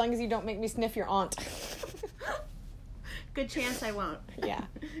onk as long as you don't make me sniff your aunt. Good chance I won't. Yeah.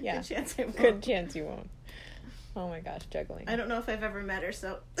 Good chance I won't. Good chance you won't. Oh my gosh, juggling. I don't know if I've ever met her,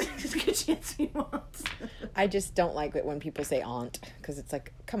 so there's a good chance we won't. I just don't like it when people say aunt, because it's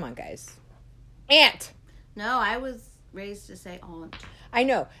like, come on, guys. Aunt! No, I was raised to say aunt. I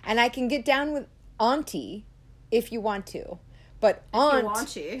know, and I can get down with auntie if you want to, but aunt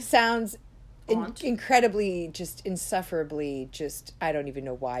sounds incredibly, just insufferably, just, I don't even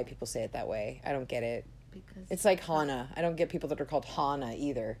know why people say it that way. I don't get it. Because it's like Hannah. I don't get people that are called Hannah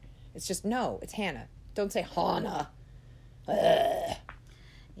either. It's just, no, it's Hannah. Don't say Hannah. Ugh.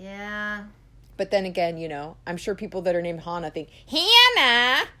 Yeah. But then again, you know, I'm sure people that are named Hannah think,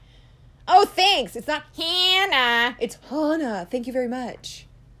 Hannah! Oh, thanks. It's not Hannah. It's Hannah. Thank you very much.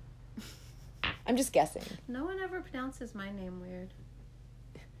 I'm just guessing. No one ever pronounces my name weird.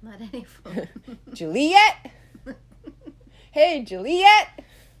 Not any fool. Juliette? Hey, Juliette?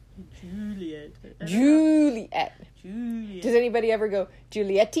 Juliette. Juliette. Does anybody ever go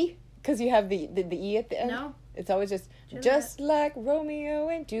Julietti? Because you have the E at the end? No. It's always just, Juliette. Just like Romeo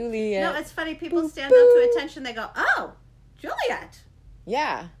and Juliet. No, it's funny. People Boop, stand up to attention. They go, oh, Juliette.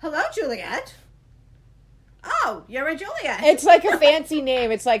 Yeah. Hello, Juliette. Oh, you're a Juliette. It's like a fancy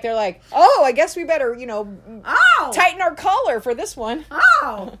name. It's like they're like, oh, I guess we better, tighten our collar for this one.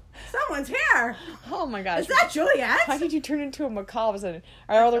 Oh, someone's here. Oh my gosh. Is that Juliette? How did you turn into a macaw all of a sudden?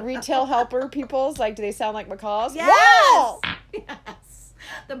 Are all the retail helper peoples, like, do they sound like macaws? Yes. Wow! Yes.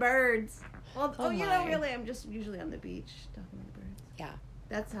 The birds. Well, my. really, I'm just usually on the beach talking to the birds. Yeah.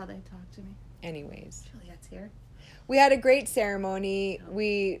 That's how they talk to me. Anyways. Juliette's here. We had a great ceremony.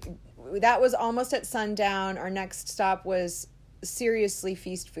 That was almost at sundown. Our next stop was seriously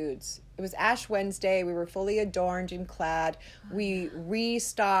feast foods. It was Ash Wednesday. We were fully adorned and clad. We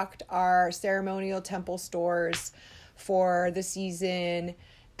restocked our ceremonial temple stores for the season.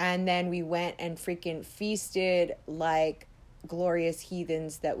 And then we went and freaking feasted like glorious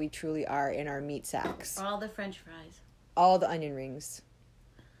heathens that we truly are in our meat sacks. All the French fries. All the onion rings.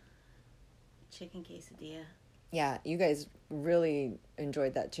 Chicken quesadilla. Yeah, you guys really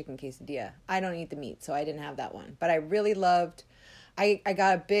enjoyed that chicken quesadilla. I don't eat the meat, so I didn't have that one. But I really loved... I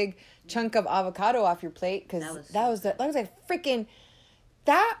got a big chunk of avocado off your plate because that was a freaking...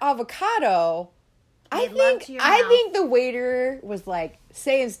 That avocado... I think the waiter was like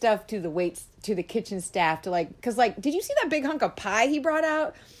saying stuff to the kitchen staff to like, because like, did you see that big hunk of pie he brought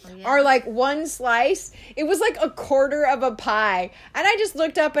out? Oh, yeah. Or like one slice? It was like a quarter of a pie. And I just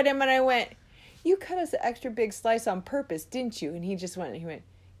looked up at him and I went, you cut us an extra big slice on purpose, didn't you? And he went,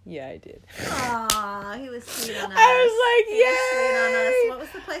 yeah, I did. Aw, he was sweet on us. I was like, He was sweet on us. What was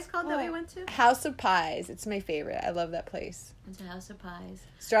the place called that we went to? House of Pies. It's my favorite. I love that place. It's a House of Pies.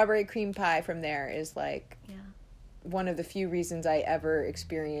 Strawberry cream pie from there is like Yeah. one of the few reasons I ever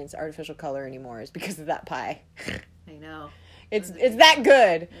experience artificial color anymore is because of that pie. I know. It's that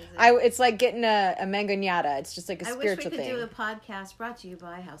good. It's like getting a mangonada. It's just like a spiritual thing. I wish we could do a podcast brought to you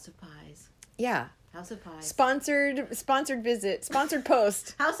by House of Pies. Yeah. House of Pies. Sponsored visit. Sponsored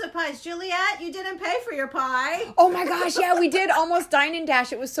post. House of Pies. Juliette, you didn't pay for your pie. Oh my gosh, yeah, we did almost dine and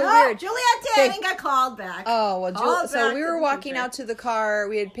dash. It was so weird. Juliette did and got called back. Oh, well, so we were walking kitchen. out to the car.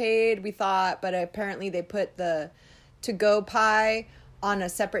 We had paid, we thought, but apparently they put the to-go pie on a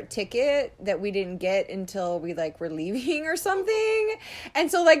separate ticket that we didn't get until we were leaving or something. And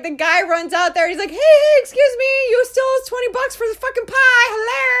so the guy runs out there and he's like, hey, excuse me, you still owe $20 for the fucking pie.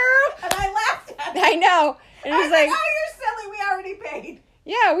 Hello. And I laughed at him. I know. And he's like, oh, you're silly. We already paid.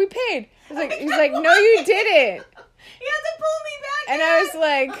 Yeah, we paid. He's like, no, you didn't. You have to pull me back. And I was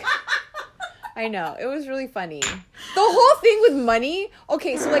like, I know. It was really funny. The whole thing with money.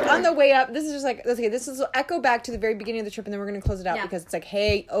 Okay, so like on the way up, this is just like, okay, this is echo back to the very beginning of the trip, and then we're going to close it out because it's like,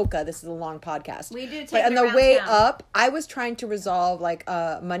 hey, Oka, this is a long podcast. We do take But on it the around way town. up, I was trying to resolve like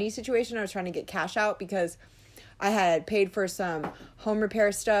a money situation. I was trying to get cash out because I had paid for some home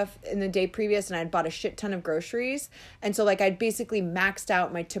repair stuff in the day previous, and I had bought a shit ton of groceries. And so like I'd basically maxed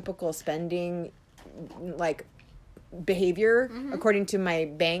out my typical spending like behavior according to my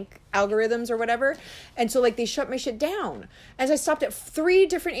bank algorithms or whatever. And so like they shut my shit down. And so I stopped at 3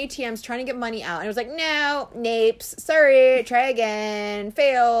 different ATMs trying to get money out. And I was like, no, napes, sorry, try again,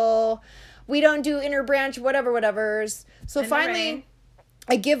 fail. We don't do interbranch, whatever's. So finally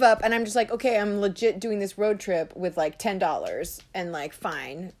I give up and I'm just like, okay, I'm legit doing this road trip with like $10 and like,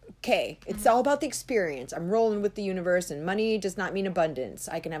 fine. Okay, it's all about the experience. I'm rolling with the universe, and money does not mean abundance.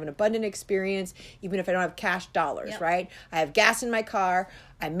 I can have an abundant experience even if I don't have cash dollars, right? I have gas in my car.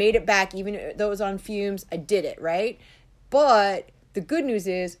 I made it back even though it was on fumes. I did it, right? But the good news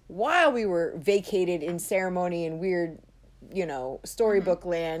is while we were vacated in ceremony and weird, storybook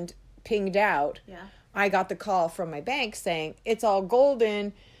land, pinged out, I got the call from my bank saying, it's all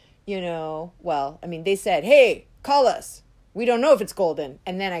golden, they said, hey, call us. We don't know if it's golden.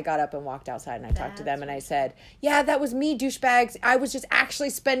 And then I got up and walked outside and I talked to them and I said, yeah, that was me, douchebags. I was just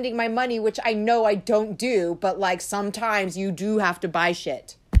actually spending my money, which I know I don't do, but like sometimes you do have to buy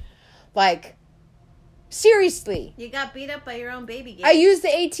shit. Like, seriously. You got beat up by your own baby gate. I used the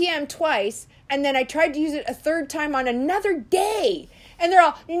ATM twice and then I tried to use it a third time on another day. And they're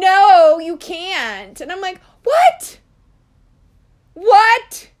all, no, you can't. And I'm like, what?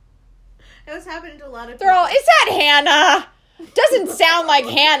 What? It was happening to a lot of people. They're all, is that Hannah? Doesn't sound like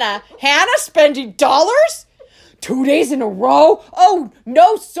Hannah. Hannah spending dollars? 2 days in a row? Oh,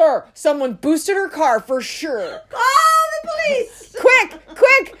 no, sir. Someone boosted her car for sure. Call the police!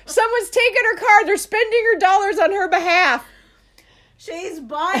 Quick. Someone's taking her car. They're spending her dollars on her behalf. She's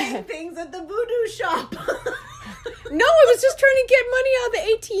buying things at the voodoo shop. No, I was just trying to get money out of the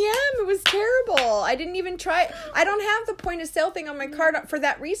ATM. It was terrible. I didn't even try. I don't have the point of sale thing on my card for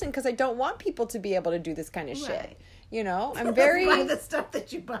that reason because I don't want people to be able to do this kind of shit. I'm very... Buy the stuff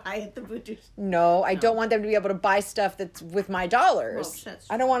that you buy at the voodoo shop. No, I don't want them to be able to buy stuff that's with my dollars. Well,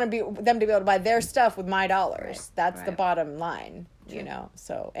 I don't want them to be able to buy their stuff with my dollars. Right. That's the bottom line,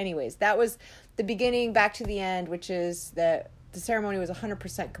 So anyways, that was the beginning back to the end, which is that the ceremony was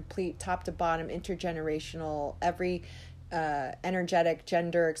 100% complete, top to bottom, intergenerational. Every energetic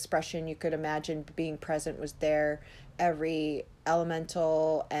gender expression you could imagine being present was there. Every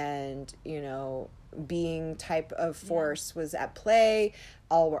elemental and, being type of force was at play.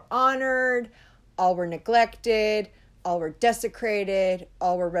 All were honored. All were neglected. All were desecrated.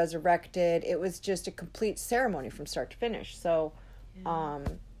 All were resurrected. It was just a complete ceremony from start to finish. So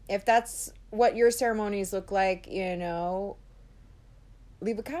if that's what your ceremonies look like, leave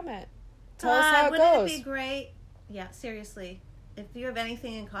a comment. Tell us how it goes. Wouldn't it be great? Yeah, seriously. If you have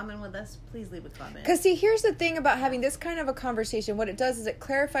anything in common with us, please leave a comment. Because, see, here's the thing about having this kind of a conversation. What it does is it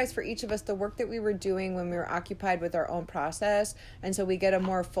clarifies for each of us the work that we were doing when we were occupied with our own process. And so we get a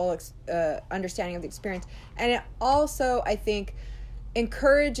more full understanding of the experience. And it also, I think,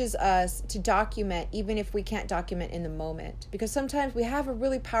 encourages us to document even if we can't document in the moment, because sometimes we have a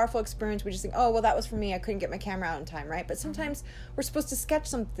really powerful experience, we just think, oh well, that was for me, I couldn't get my camera out in time, right? But sometimes we're supposed to sketch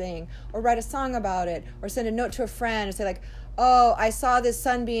something or write a song about it or send a note to a friend and say like, oh, I saw this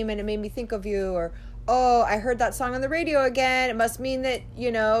sunbeam and it made me think of you, or oh, I heard that song on the radio again, it must mean that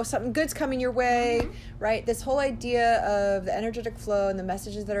something good's coming your way, right? This whole idea of the energetic flow and the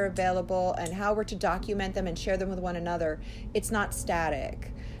messages that are available and how we're to document them and share them with one another, it's not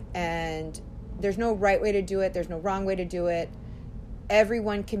static. And there's no right way to do it, there's no wrong way to do it.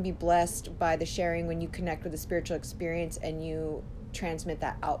 Everyone can be blessed by the sharing when you connect with a spiritual experience and you transmit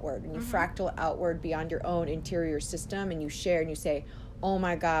that outward and you fractal outward beyond your own interior system, and you share and you say, oh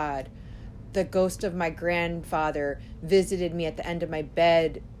my God, the ghost of my grandfather visited me at the end of my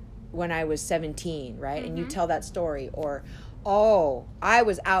bed when I was 17, right? And you tell that story. Or, oh, I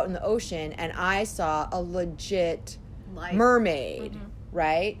was out in the ocean and I saw a legit mermaid,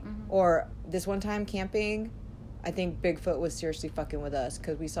 right? Or this one time camping, I think Bigfoot was seriously fucking with us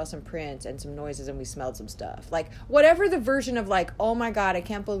because we saw some prints and some noises and we smelled some stuff. Like, whatever the version of like, oh my God, I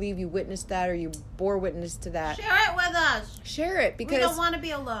can't believe you witnessed that or you bore witness to that. Share it with us. Share it, because we don't want to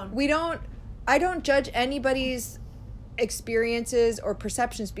be alone. I don't judge anybody's experiences or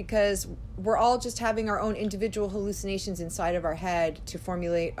perceptions, because we're all just having our own individual hallucinations inside of our head to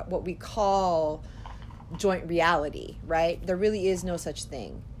formulate what we call joint reality, right? There really is no such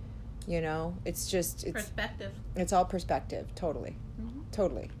thing. You know, it's Perspective. It's all perspective. Totally.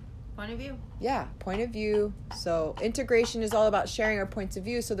 Totally. Point of view. Yeah, point of view. So integration is all about sharing our points of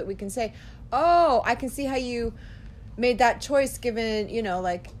view so that we can say, oh, I can see how you made that choice given, you know,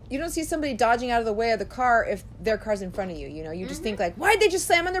 like, you don't see somebody dodging out of the way of the car if their car's in front of you, you know. You just think like, why'd they just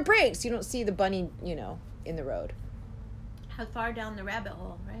slam on their brakes? You don't see the bunny, you know, in the road. How far down the rabbit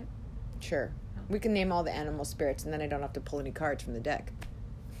hole, right? Sure. We can name all the animal spirits and then I don't have to pull any cards from the deck.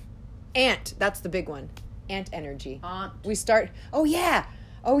 Ant, that's the big one. Ant energy. We start, oh yeah!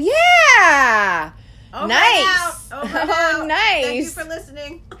 Over nice. Out. Nice. Thank you for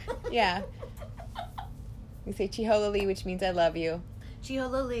listening. Yeah. We say Chihololi, which means I love you.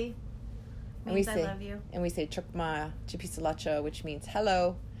 Chihololi means I love you. And we say Chukma Chipisalacha, which means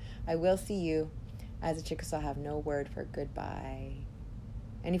hello. I will see you. As a Chickasaw, have no word for goodbye.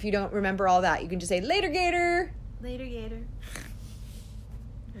 And if you don't remember all that, you can just say later, Gator. Later, Gator.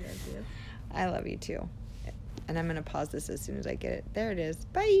 I love you. I love you too. And I'm going to pause this as soon as I get it. There it is.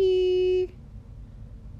 Bye.